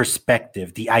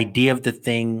perspective, the idea of the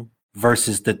thing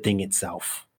versus the thing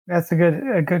itself. That's a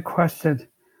good question.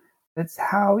 It's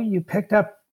how you picked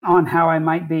up on how I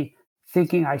might be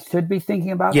thinking I should be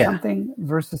thinking about something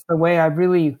versus the way I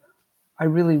really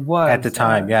was at the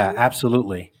time. Yeah,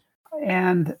 absolutely.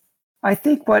 And I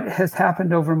think what has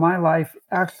happened over my life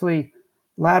actually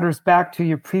ladders back to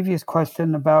your previous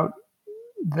question about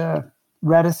the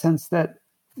reticence that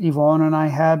Yvonne and I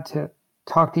had to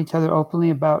talk to each other openly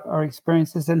about our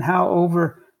experiences, and how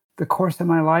over the course of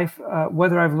my life,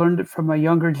 whether I've learned it from a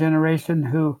younger generation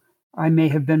who I may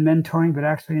have been mentoring, but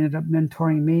actually ended up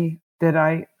mentoring me, that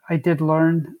I did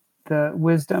learn the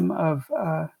wisdom of,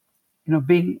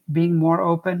 being more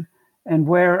open. And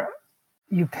where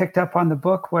you picked up on the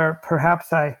book, where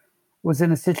perhaps I was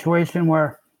in a situation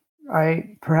where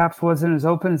I perhaps wasn't as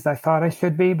open as I thought I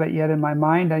should be, but yet in my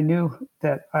mind, I knew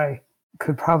that I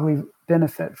could probably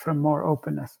benefit from more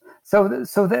openness. So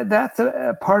that's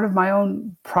a part of my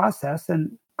own process,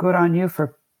 and good on you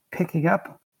for picking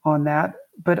up on that.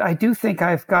 But I do think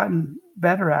I've gotten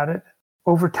better at it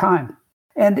over time.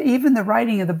 And even the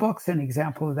writing of the book's an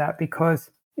example of that,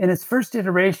 because in its first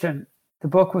iteration, the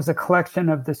book was a collection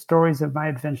of the stories of my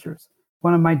adventures.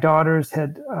 One of my daughters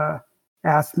had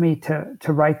asked me to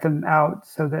write them out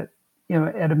so that,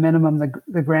 at a minimum,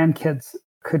 the grandkids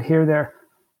could hear their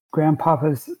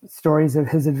grandpapa's stories of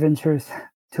his adventures,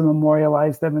 to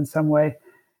memorialize them in some way.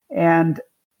 And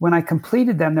when I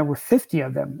completed them, there were 50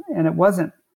 of them. And it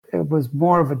was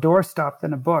more of a doorstop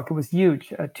than a book. It was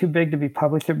huge, too big to be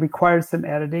published. It required some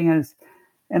editing.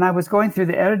 And I was going through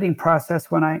the editing process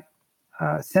when I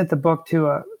sent the book to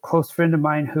a close friend of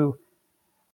mine who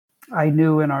I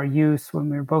knew in our youth when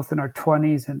we were both in our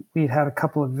 20s, and we had a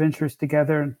couple of adventures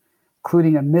together,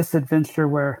 including a misadventure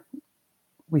where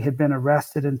we had been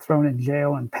arrested and thrown in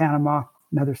jail in Panama.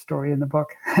 Another story in the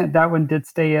book. That one did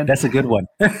stay in. That's a good one.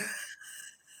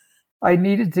 I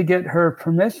needed to get her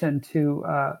permission to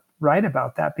write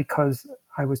about that, because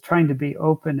I was trying to be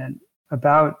open and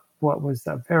about what was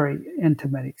a very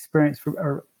intimate experience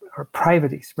or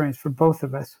private experience for both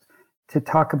of us to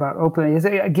talk about openly.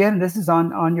 Again, this is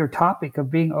on your topic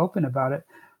of being open about it.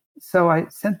 So I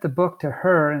sent the book to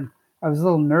her, and I was a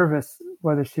little nervous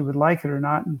whether she would like it or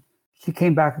not. And she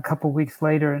came back a couple of weeks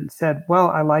later and said, "Well,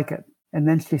 I like it." And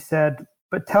then she said,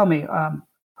 "But tell me,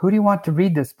 who do you want to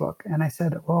read this book?" And I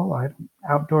said, "Well,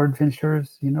 outdoor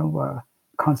adventurers,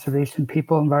 conservation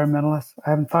people, environmentalists.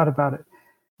 I haven't thought about it."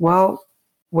 "Well,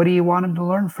 what do you want them to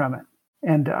learn from it?"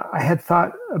 And I had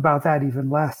thought about that even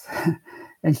less.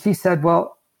 And she said,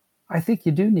 "Well, I think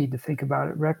you do need to think about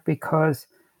it, Rick, because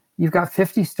you've got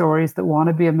 50 stories that want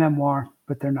to be a memoir,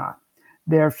 but they're not.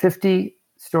 There are 50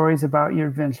 stories about your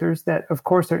adventures that, of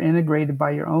course, are integrated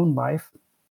by your own life,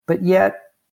 but yet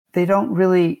they don't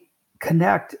really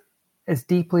connect as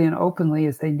deeply and openly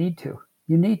as they need to.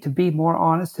 You need to be more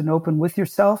honest and open with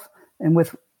yourself and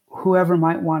with whoever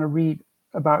might want to read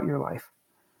about your life."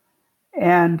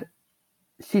 And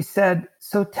she said,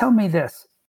 "So tell me this.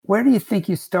 Where do you think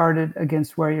you started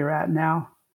against where you're at now?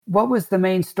 What was the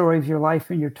main story of your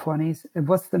life in your 20s? And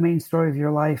what's the main story of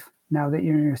your life now that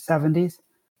you're in your 70s?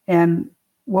 And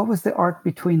what was the arc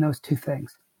between those two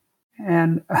things?"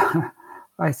 And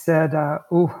I said, I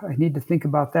need to think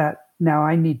about that. Now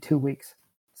I need 2 weeks.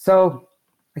 So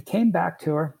I came back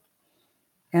to her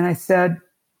and I said,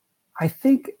 "I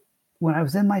think when I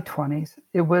was in my 20s,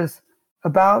 it was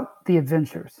about the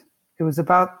adventures. It was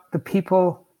about the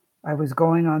people I was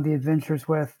going on the adventures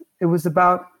with. It was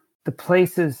about the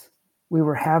places we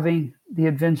were having the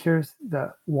adventures,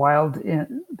 the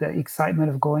excitement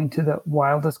of going to the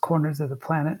wildest corners of the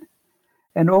planet.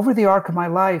 And over the arc of my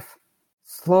life,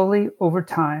 slowly over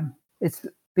time, it's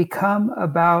become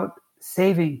about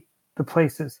saving the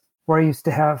places where I used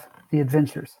to have the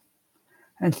adventures."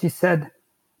 And she said,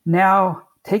 "Now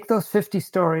take those 50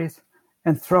 stories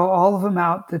and throw all of them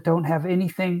out that don't have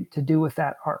anything to do with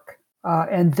that arc.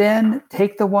 And then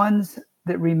take the ones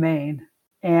that remain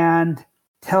and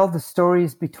tell the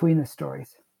stories between the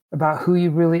stories about who you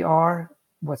really are,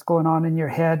 what's going on in your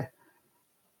head,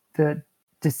 the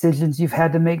decisions you've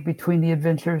had to make between the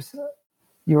adventures,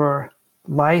 your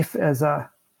life as a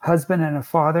husband and a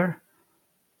father,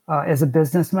 as a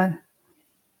businessman,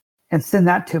 and send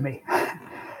that to me.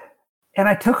 And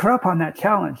I took her up on that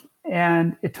challenge.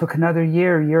 And it took another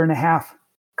year and a half,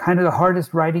 kind of the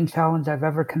hardest writing challenge I've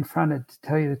ever confronted, to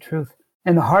tell you the truth.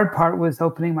 And the hard part was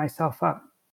opening myself up.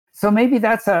 So maybe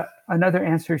that's another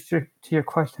answer to your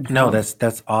question. No,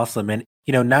 that's awesome. And,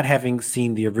 not having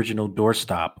seen the original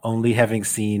Doorstop, only having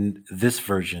seen this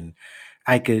version,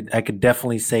 I could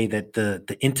definitely say that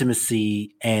the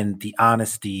intimacy and the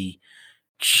honesty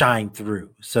shine through.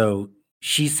 So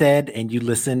she said, and you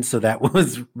listened. So that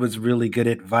was really good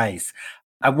advice.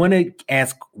 I want to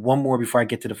ask one more before I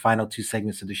get to the final two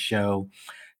segments of the show.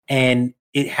 And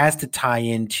it has to tie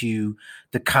into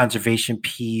the conservation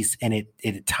piece, and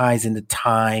it ties into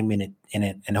time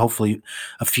and hopefully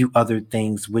a few other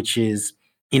things, which is,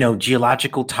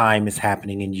 geological time is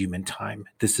happening in human time.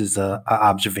 This is a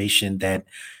observation that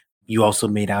you also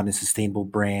made out in Sustainable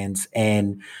Brands.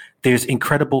 And there's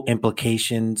incredible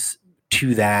implications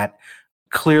to that,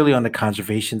 clearly on the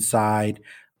conservation side,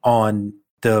 on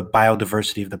the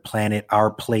biodiversity of the planet,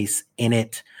 our place in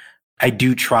it. I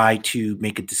do try to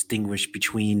make a distinguish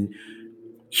between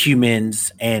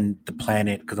humans and the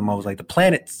planet, because I'm always like, the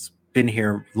planet's been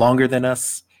here longer than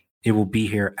us. It will be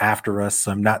here after us.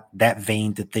 So I'm not that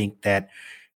vain to think that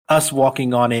us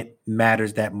walking on it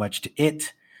matters that much to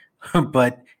it,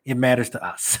 but it matters to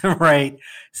us, right?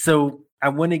 So I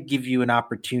want to give you an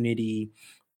opportunity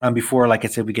before, like I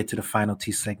said, we get to the final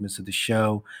two segments of the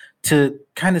show, to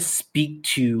kind of speak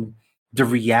to the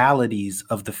realities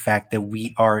of the fact that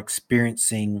we are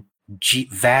experiencing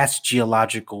vast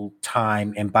geological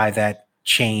time, and by that,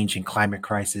 change and climate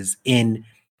crisis in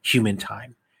human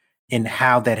time, and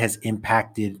how that has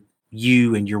impacted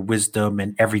you and your wisdom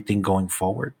and everything going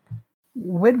forward.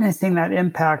 Witnessing that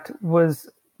impact was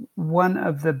one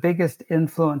of the biggest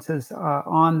influences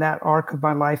on that arc of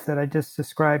my life that I just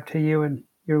described to you and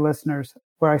your listeners,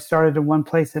 where I started in one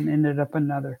place and ended up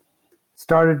another.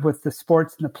 Started with the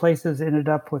sports and the places, ended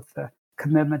up with the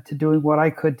commitment to doing what I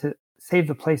could to save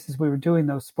the places we were doing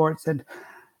those sports.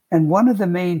 And one of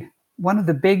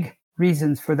the big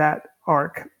reasons for that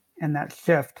arc and that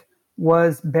shift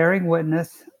was bearing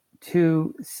witness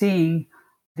to seeing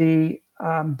the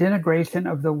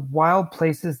denigration of the wild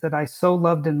places that I so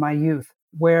loved in my youth,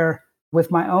 where with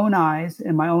my own eyes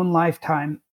in my own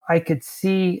lifetime, I could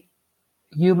see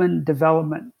human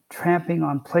development tramping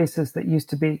on places that used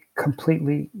to be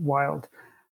completely wild.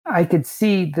 I could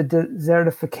see the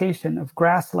desertification of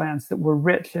grasslands that were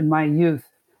rich in my youth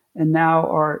and now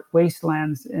are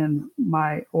wastelands in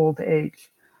my old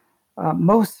age.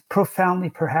 Most profoundly,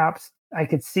 perhaps, I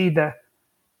could see the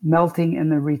melting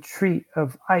and the retreat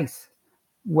of ice,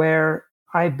 where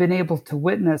I've been able to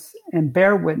witness and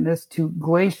bear witness to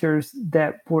glaciers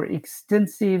that were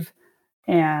extensive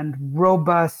and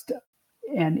robust,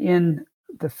 and in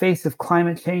the face of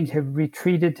climate change have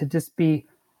retreated to just be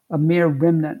a mere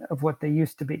remnant of what they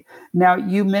used to be. Now,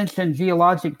 you mentioned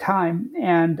geologic time,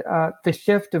 and the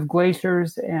shift of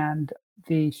glaciers and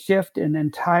the shift in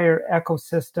entire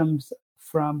ecosystems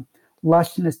from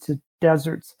lushness to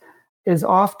deserts is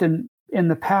often in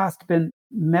the past been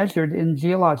measured in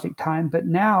geologic time, but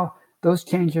now those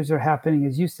changes are happening,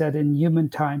 as you said, in human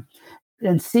time.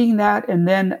 And seeing that and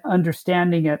then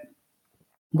understanding it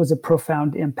was a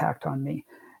profound impact on me.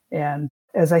 And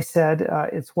as I said,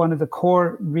 it's one of the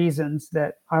core reasons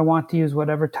that I want to use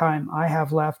whatever time I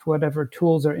have left, whatever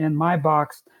tools are in my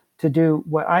box, to do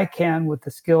what I can with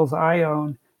the skills I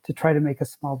own to try to make a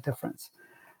small difference.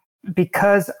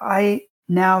 Because I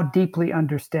now deeply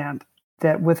understand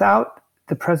that without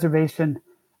the preservation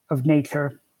of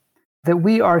nature, that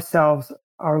we ourselves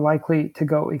are likely to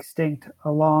go extinct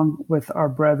along with our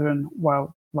brethren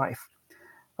wildlife.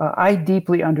 I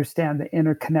deeply understand the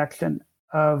interconnection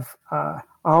of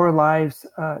our lives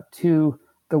to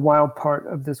the wild part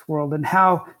of this world, and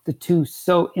how the two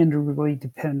so integrally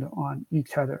depend on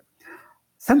each other.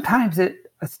 Sometimes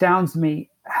it astounds me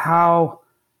how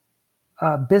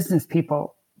business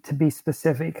people, to be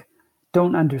specific,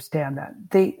 don't understand that.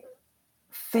 They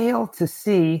fail to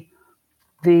see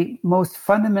the most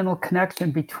fundamental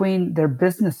connection between their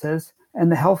businesses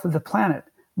and the health of the planet.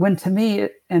 When to me,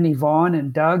 and Yvonne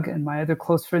and Doug and my other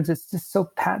close friends, it's just so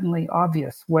patently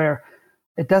obvious, where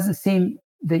it doesn't seem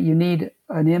that you need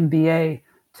an MBA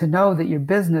to know that your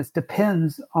business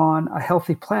depends on a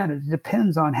healthy planet. It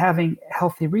depends on having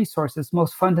healthy resources,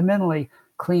 most fundamentally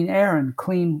clean air and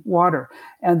clean water.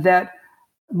 And that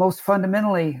most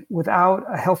fundamentally, without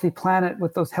a healthy planet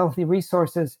with those healthy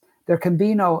resources, there can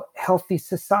be no healthy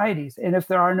societies. And if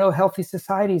there are no healthy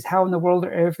societies, how in the world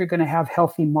are you ever going to have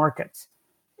healthy markets?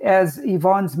 As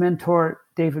Yvonne's mentor,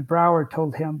 David Brower,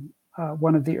 told him,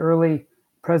 one of the early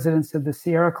presidents of the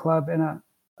Sierra Club and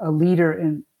a leader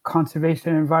in conservation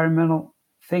and environmental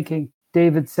thinking,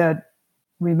 David said,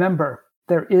 remember,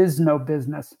 there is no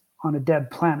business on a dead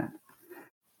planet.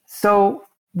 So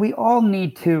we all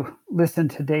need to listen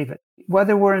to David.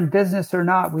 Whether we're in business or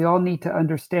not, we all need to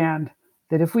understand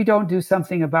that if we don't do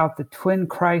something about the twin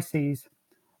crises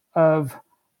of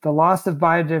the loss of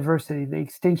biodiversity, the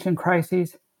extinction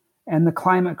crises, and the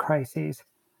climate crises,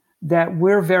 that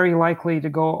we're very likely to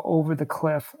go over the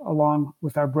cliff along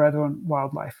with our brethren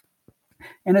wildlife.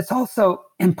 And it's also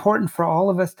important for all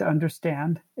of us to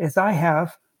understand, as I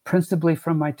have, principally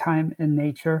from my time in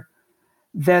nature,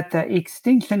 that the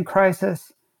extinction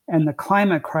crisis and the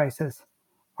climate crisis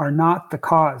are not the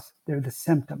cause, they're the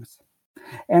symptoms.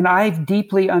 And I've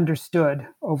deeply understood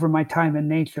over my time in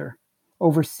nature,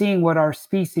 overseeing what our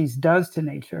species does to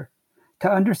nature,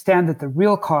 to understand that the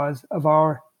real cause of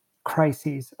our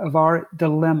crises, of our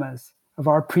dilemmas, of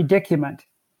our predicament,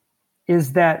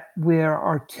 is that there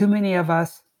are too many of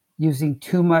us using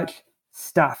too much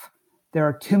stuff. There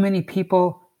are too many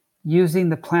people using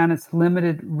the planet's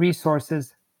limited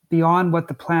resources beyond what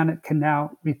the planet can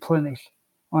now replenish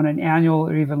on an annual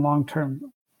or even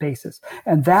long-term basis.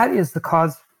 And that is the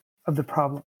cause of the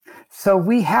problem. So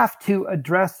we have to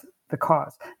address the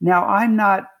cause. Now, I'm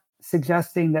not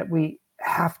suggesting that we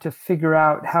have to figure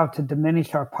out how to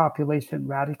diminish our population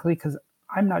radically, because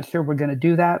I'm not sure we're going to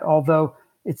do that, although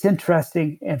it's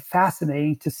interesting and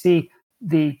fascinating to see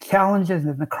the challenges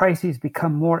and the crises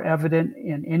become more evident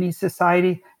in any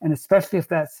society, and especially if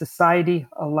that society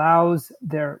allows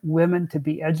their women to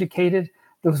be educated.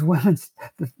 Those women's,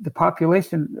 the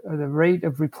population, the rate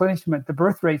of replenishment, the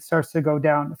birth rate starts to go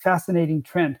down. A fascinating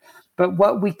trend. But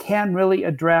what we can really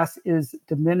address is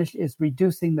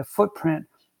reducing the footprint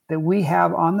that we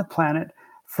have on the planet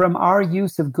from our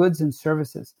use of goods and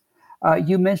services.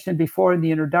 You mentioned before in the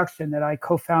introduction that I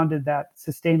co-founded that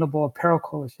Sustainable Apparel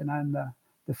Coalition. I'm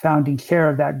the founding chair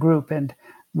of that group, and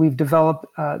we've developed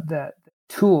the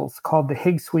tools called the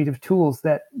Higgs suite of tools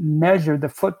that measure the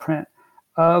footprint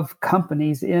of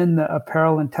companies in the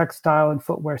apparel and textile and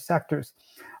footwear sectors.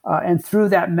 And through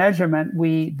that measurement,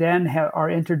 we then are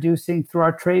introducing, through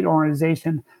our trade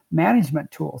organization,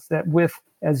 management tools that with,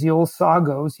 as the old saw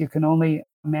goes, you can only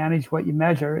manage what you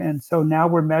measure. And so now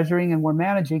we're measuring and we're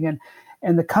managing.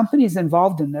 And the companies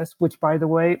involved in this, which, by the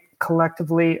way,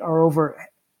 collectively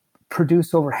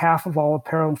produce over half of all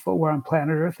apparel and footwear on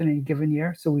planet Earth in any given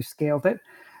year, so we've scaled it,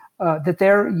 that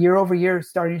they're year over year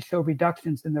starting to show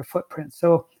reductions in their footprint.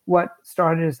 So what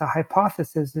started as a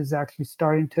hypothesis is actually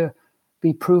starting to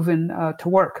be proven to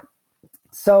work.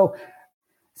 So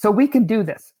we can do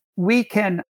this. We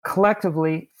can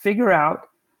collectively figure out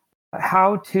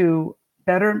how to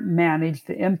better manage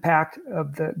the impact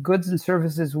of the goods and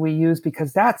services we use,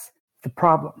 because that's the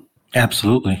problem.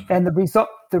 Absolutely. And the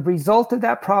result of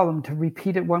that problem, to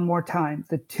repeat it one more time,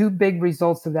 the two big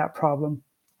results of that problem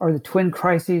are the twin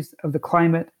crises of the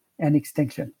climate and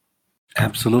extinction.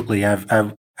 Absolutely.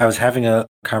 I was having a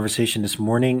conversation this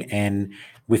morning, and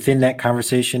within that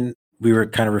conversation, we were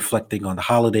kind of reflecting on the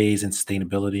holidays and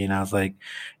sustainability. And I was like,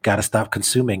 got to stop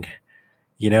consuming,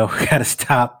 got to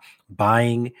stop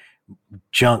buying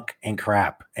junk and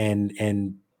crap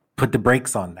and put the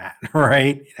brakes on that,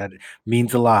 right? That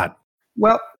means a lot.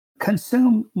 Well,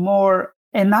 consume more,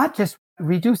 and not just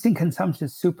reducing consumption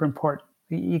is super important.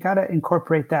 You got to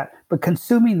incorporate that, but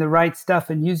consuming the right stuff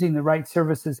and using the right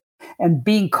services and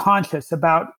being conscious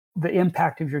about the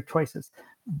impact of your choices.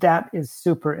 That is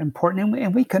super important.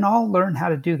 And we can all learn how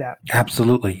to do that.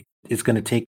 Absolutely. It's going to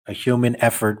take a human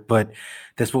effort, but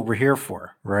that's what we're here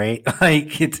for, right?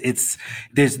 Like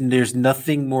there's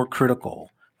nothing more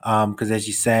critical. Because as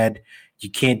you said, you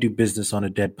can't do business on a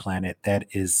dead planet. That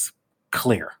is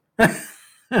clear.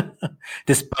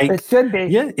 Despite it should be.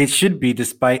 Yeah, it should be,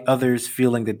 despite others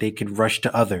feeling that they can rush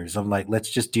to others. I'm like, let's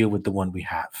just deal with the one we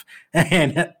have.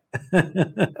 And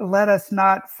let us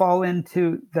not fall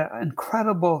into the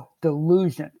incredible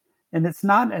delusion. And it's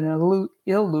not an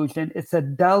illusion, it's a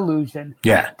delusion.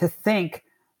 Yeah. To think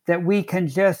that we can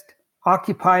just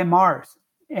occupy Mars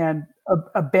and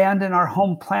abandon our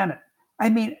home planet. I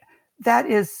mean, that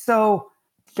is so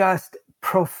just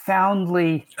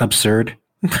profoundly absurd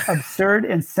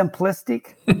and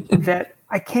simplistic that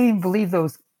I can't even believe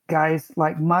those guys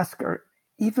like Musk are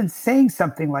even saying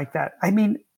something like that. I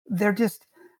mean,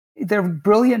 they're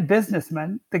brilliant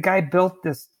businessmen. The guy built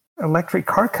this electric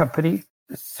car company,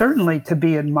 certainly to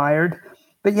be admired,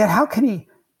 but yet how can he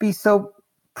be so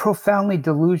profoundly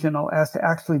delusional as to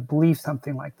actually believe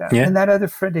something like that? Yeah. And that other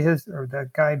friend of his, or the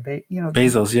guy,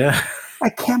 Bezos, yeah. I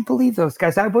can't believe those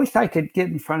guys. I wish I could get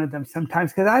in front of them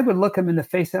sometimes because I would look them in the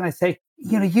face and I say,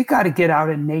 you got to get out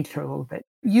in nature a little bit.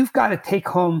 You've got to take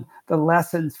home the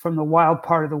lessons from the wild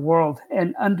part of the world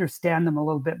and understand them a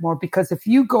little bit more. Because if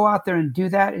you go out there and do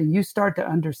that and you start to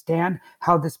understand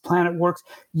how this planet works,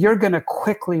 you're going to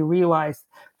quickly realize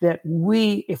that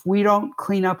if we don't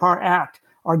clean up our act,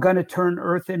 are going to turn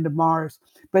Earth into Mars.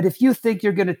 But if you think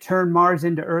you're going to turn Mars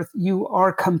into Earth, you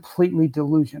are completely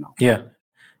delusional. Yeah.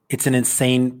 It's an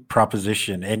insane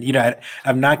proposition. And,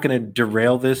 I'm not going to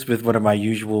derail this with one of my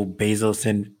usual Bezos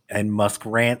and Musk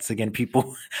rants. Again,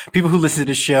 people who listen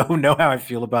to the show know how I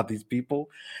feel about these people.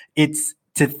 It's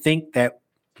to think that,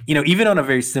 even on a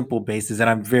very simple basis, and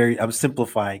I'm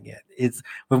simplifying it. It's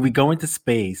when we go into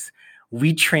space,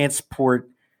 we transport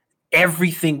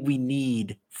everything we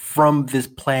need from this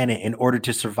planet in order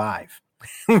to survive.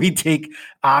 We take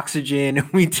oxygen,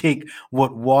 we take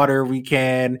what water we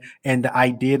can, and the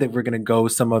idea that we're going to go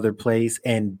some other place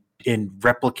and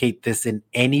replicate this in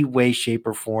any way, shape,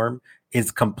 or form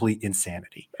is complete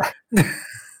insanity.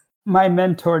 My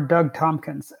mentor, Doug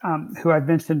Tompkins, who I've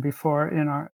mentioned before in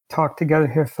our talk together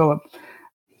here, Philip,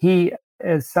 he,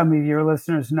 as some of your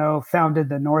listeners know, founded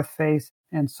the North Face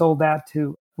and sold that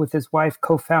with his wife,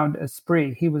 co-found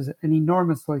Esprit. He was an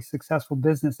enormously successful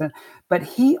businessman, but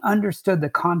he understood the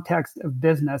context of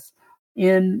business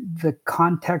in the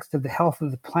context of the health of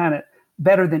the planet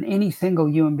better than any single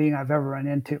human being I've ever run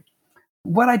into.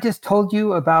 What I just told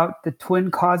you about the twin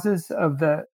causes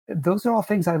those are all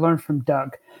things I learned from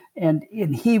Doug. And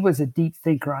he was a deep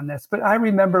thinker on this. But I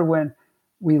remember when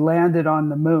we landed on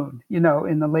the moon,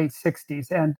 in the late 60s,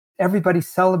 and everybody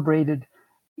celebrated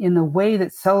in a way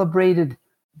that celebrated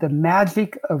the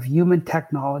magic of human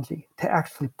technology to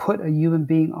actually put a human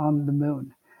being on the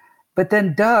moon. But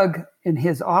then Doug, in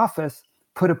his office,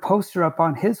 put a poster up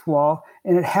on his wall,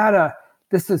 and it had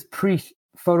this is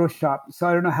pre-Photoshop, so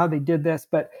I don't know how they did this,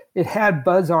 but it had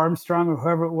Buzz Armstrong or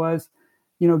whoever it was,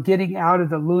 getting out of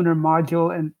the lunar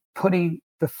module and putting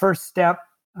the first step,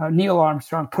 Neil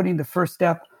Armstrong putting the first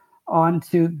step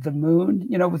onto the moon,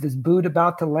 with his boot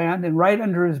about to land, and right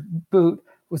under his boot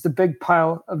was a big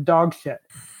pile of dog shit.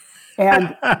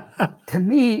 And to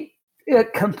me,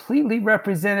 it completely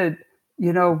represented,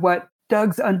 what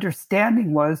Doug's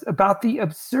understanding was about the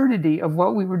absurdity of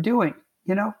what we were doing,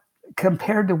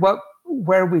 compared to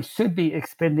where we should be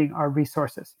expending our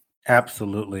resources.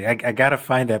 Absolutely. I got to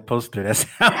find that poster. That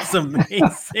sounds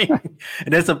amazing.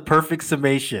 And that's a perfect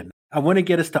summation. I want to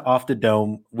get us to Off the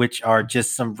Dome, which are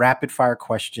just some rapid fire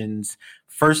questions.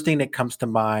 First thing that comes to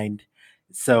mind.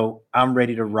 So I'm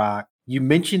ready to rock. You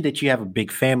mentioned that you have a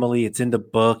big family. It's in the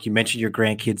book. You mentioned your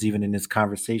grandkids even in this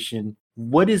conversation.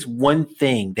 What is one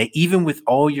thing that even with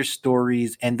all your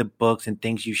stories and the books and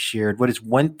things you shared, what is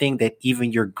one thing that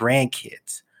even your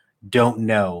grandkids don't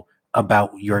know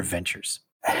about your adventures?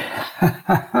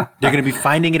 They're going to be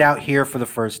finding it out here for the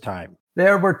first time.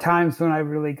 There were times when I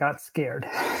really got scared.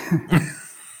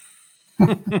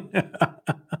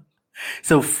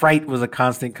 So fright was a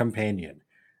constant companion.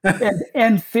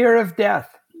 and fear of death.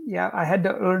 Yeah, I had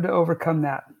to learn to overcome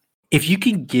that. If you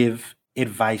can give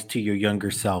advice to your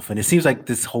younger self, and it seems like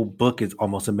this whole book is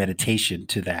almost a meditation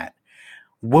to that,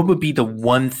 what would be the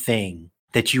one thing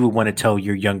that you would want to tell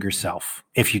your younger self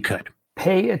if you could?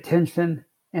 Pay attention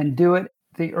and do it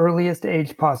the earliest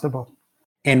age possible.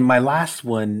 And my last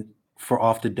one for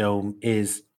Off the Dome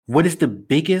is, what is the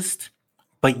biggest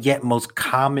but yet most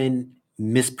common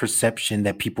misperception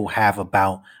that people have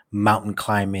about mountain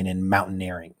climbing and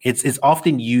mountaineering? It's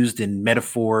often used in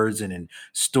metaphors and in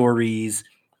stories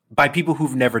by people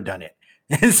who've never done it.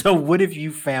 And so what have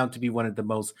you found to be one of the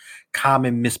most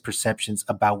common misperceptions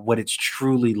about what it's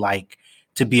truly like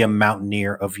to be a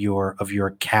mountaineer of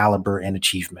your caliber and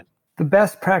achievement? The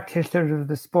best practitioners of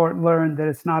the sport learn that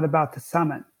it's not about the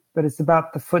summit, but it's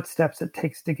about the footsteps it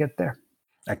takes to get there.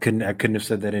 I couldn't have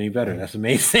said that any better. That's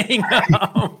amazing.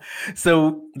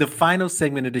 So the final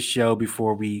segment of the show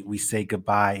before we say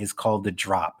goodbye is called The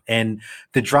Drop. And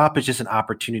The Drop is just an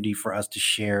opportunity for us to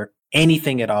share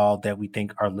anything at all that we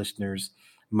think our listeners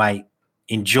might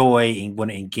enjoy and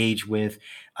want to engage with.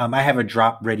 I have a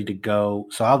drop ready to go,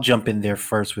 so I'll jump in there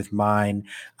first with mine.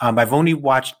 I've only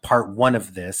watched part one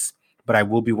of this, but I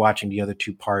will be watching the other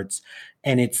two parts.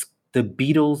 And it's the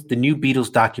new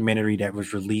Beatles documentary that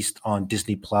was released on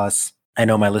Disney Plus. I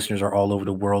know my listeners are all over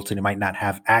the world, so they might not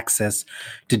have access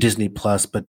to Disney Plus,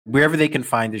 but wherever they can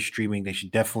find this streaming, they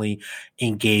should definitely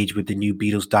engage with the new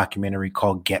Beatles documentary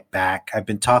called Get Back. I've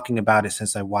been talking about it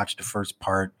since I watched the first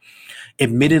part.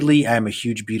 Admittedly, I'm a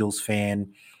huge Beatles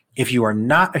fan. If you are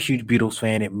not a huge Beatles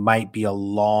fan, it might be a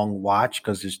long watch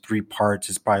because there's 3 parts.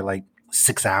 It's probably like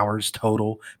 6 hours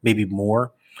total, maybe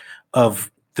more,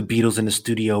 of the Beatles in the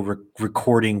studio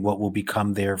recording what will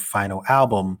become their final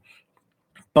album.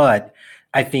 But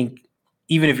I think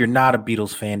even if you're not a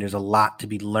Beatles fan, there's a lot to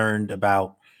be learned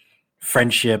about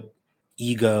friendship,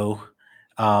 ego,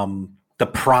 the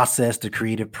process, the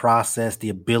creative process, the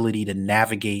ability to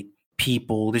navigate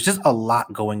people. There's just a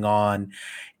lot going on.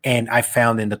 And I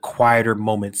found in the quieter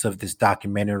moments of this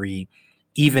documentary,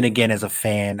 even again as a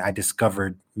fan, I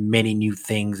discovered many new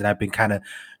things, and I've been kind of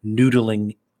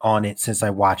noodling on it since I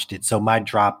watched it. So my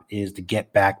drop is the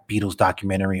Get Back Beatles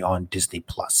documentary on Disney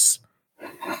Plus.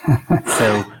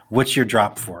 So what's your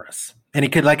drop for us? And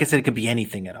it could, like I said, it could be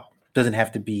anything at all. It doesn't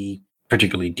have to be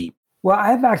particularly deep. Well,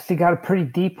 I've actually got a pretty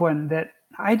deep one that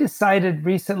I decided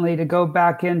recently to go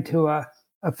back into a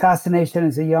fascination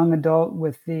as a young adult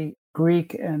with the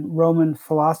Greek and Roman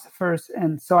philosophers.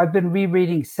 And so I've been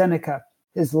rereading Seneca,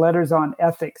 his letters on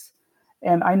ethics.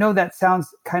 And I know that sounds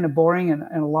kind of boring, and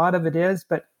a lot of it is,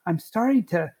 but I'm starting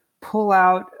to pull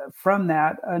out from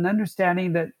that an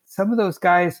understanding that some of those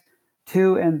guys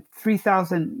 2,000 and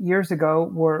 3,000 years ago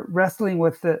were wrestling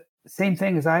with the same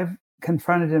thing as I've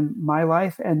confronted in my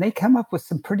life. And they come up with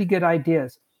some pretty good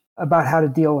ideas about how to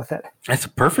deal with it. That's a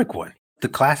perfect one. The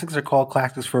classics are called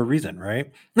classics for a reason,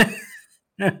 right?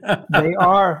 They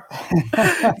are.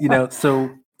 So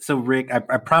Rick,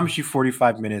 I promised you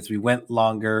 45 minutes. We went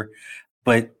longer,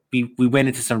 but we went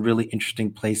into some really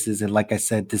interesting places. And like I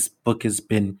said, this book has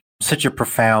been such a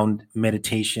profound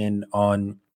meditation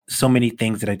on so many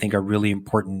things that I think are really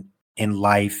important in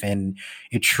life. And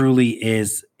it truly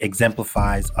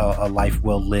exemplifies a life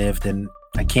well lived. And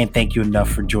I can't thank you enough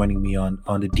for joining me on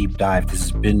the deep dive. This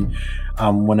has been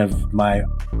one of my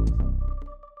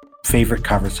favorite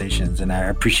conversations, and I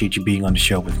appreciate you being on the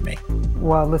show with me.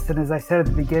 Well, listen, as I said at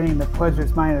the beginning, the pleasure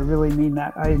is mine. I really mean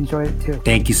that. I enjoyed it too.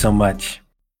 Thank you so much.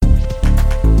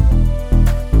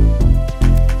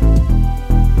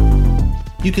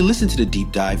 You can listen to The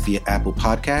Deep Dive via Apple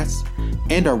Podcasts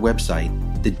and our website,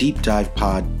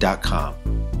 thedeepdivepod.com.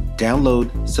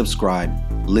 Download, subscribe,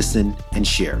 listen, and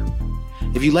share.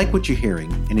 If you like what you're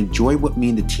hearing and enjoy what me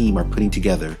and the team are putting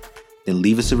together, then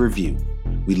leave us a review.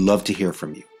 We'd love to hear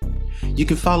from you. You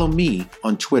can follow me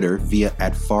on Twitter via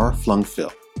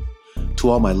 @FarFlungPhil. To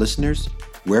all my listeners,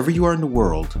 wherever you are in the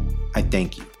world, I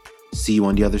thank you. See you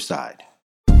on the other side.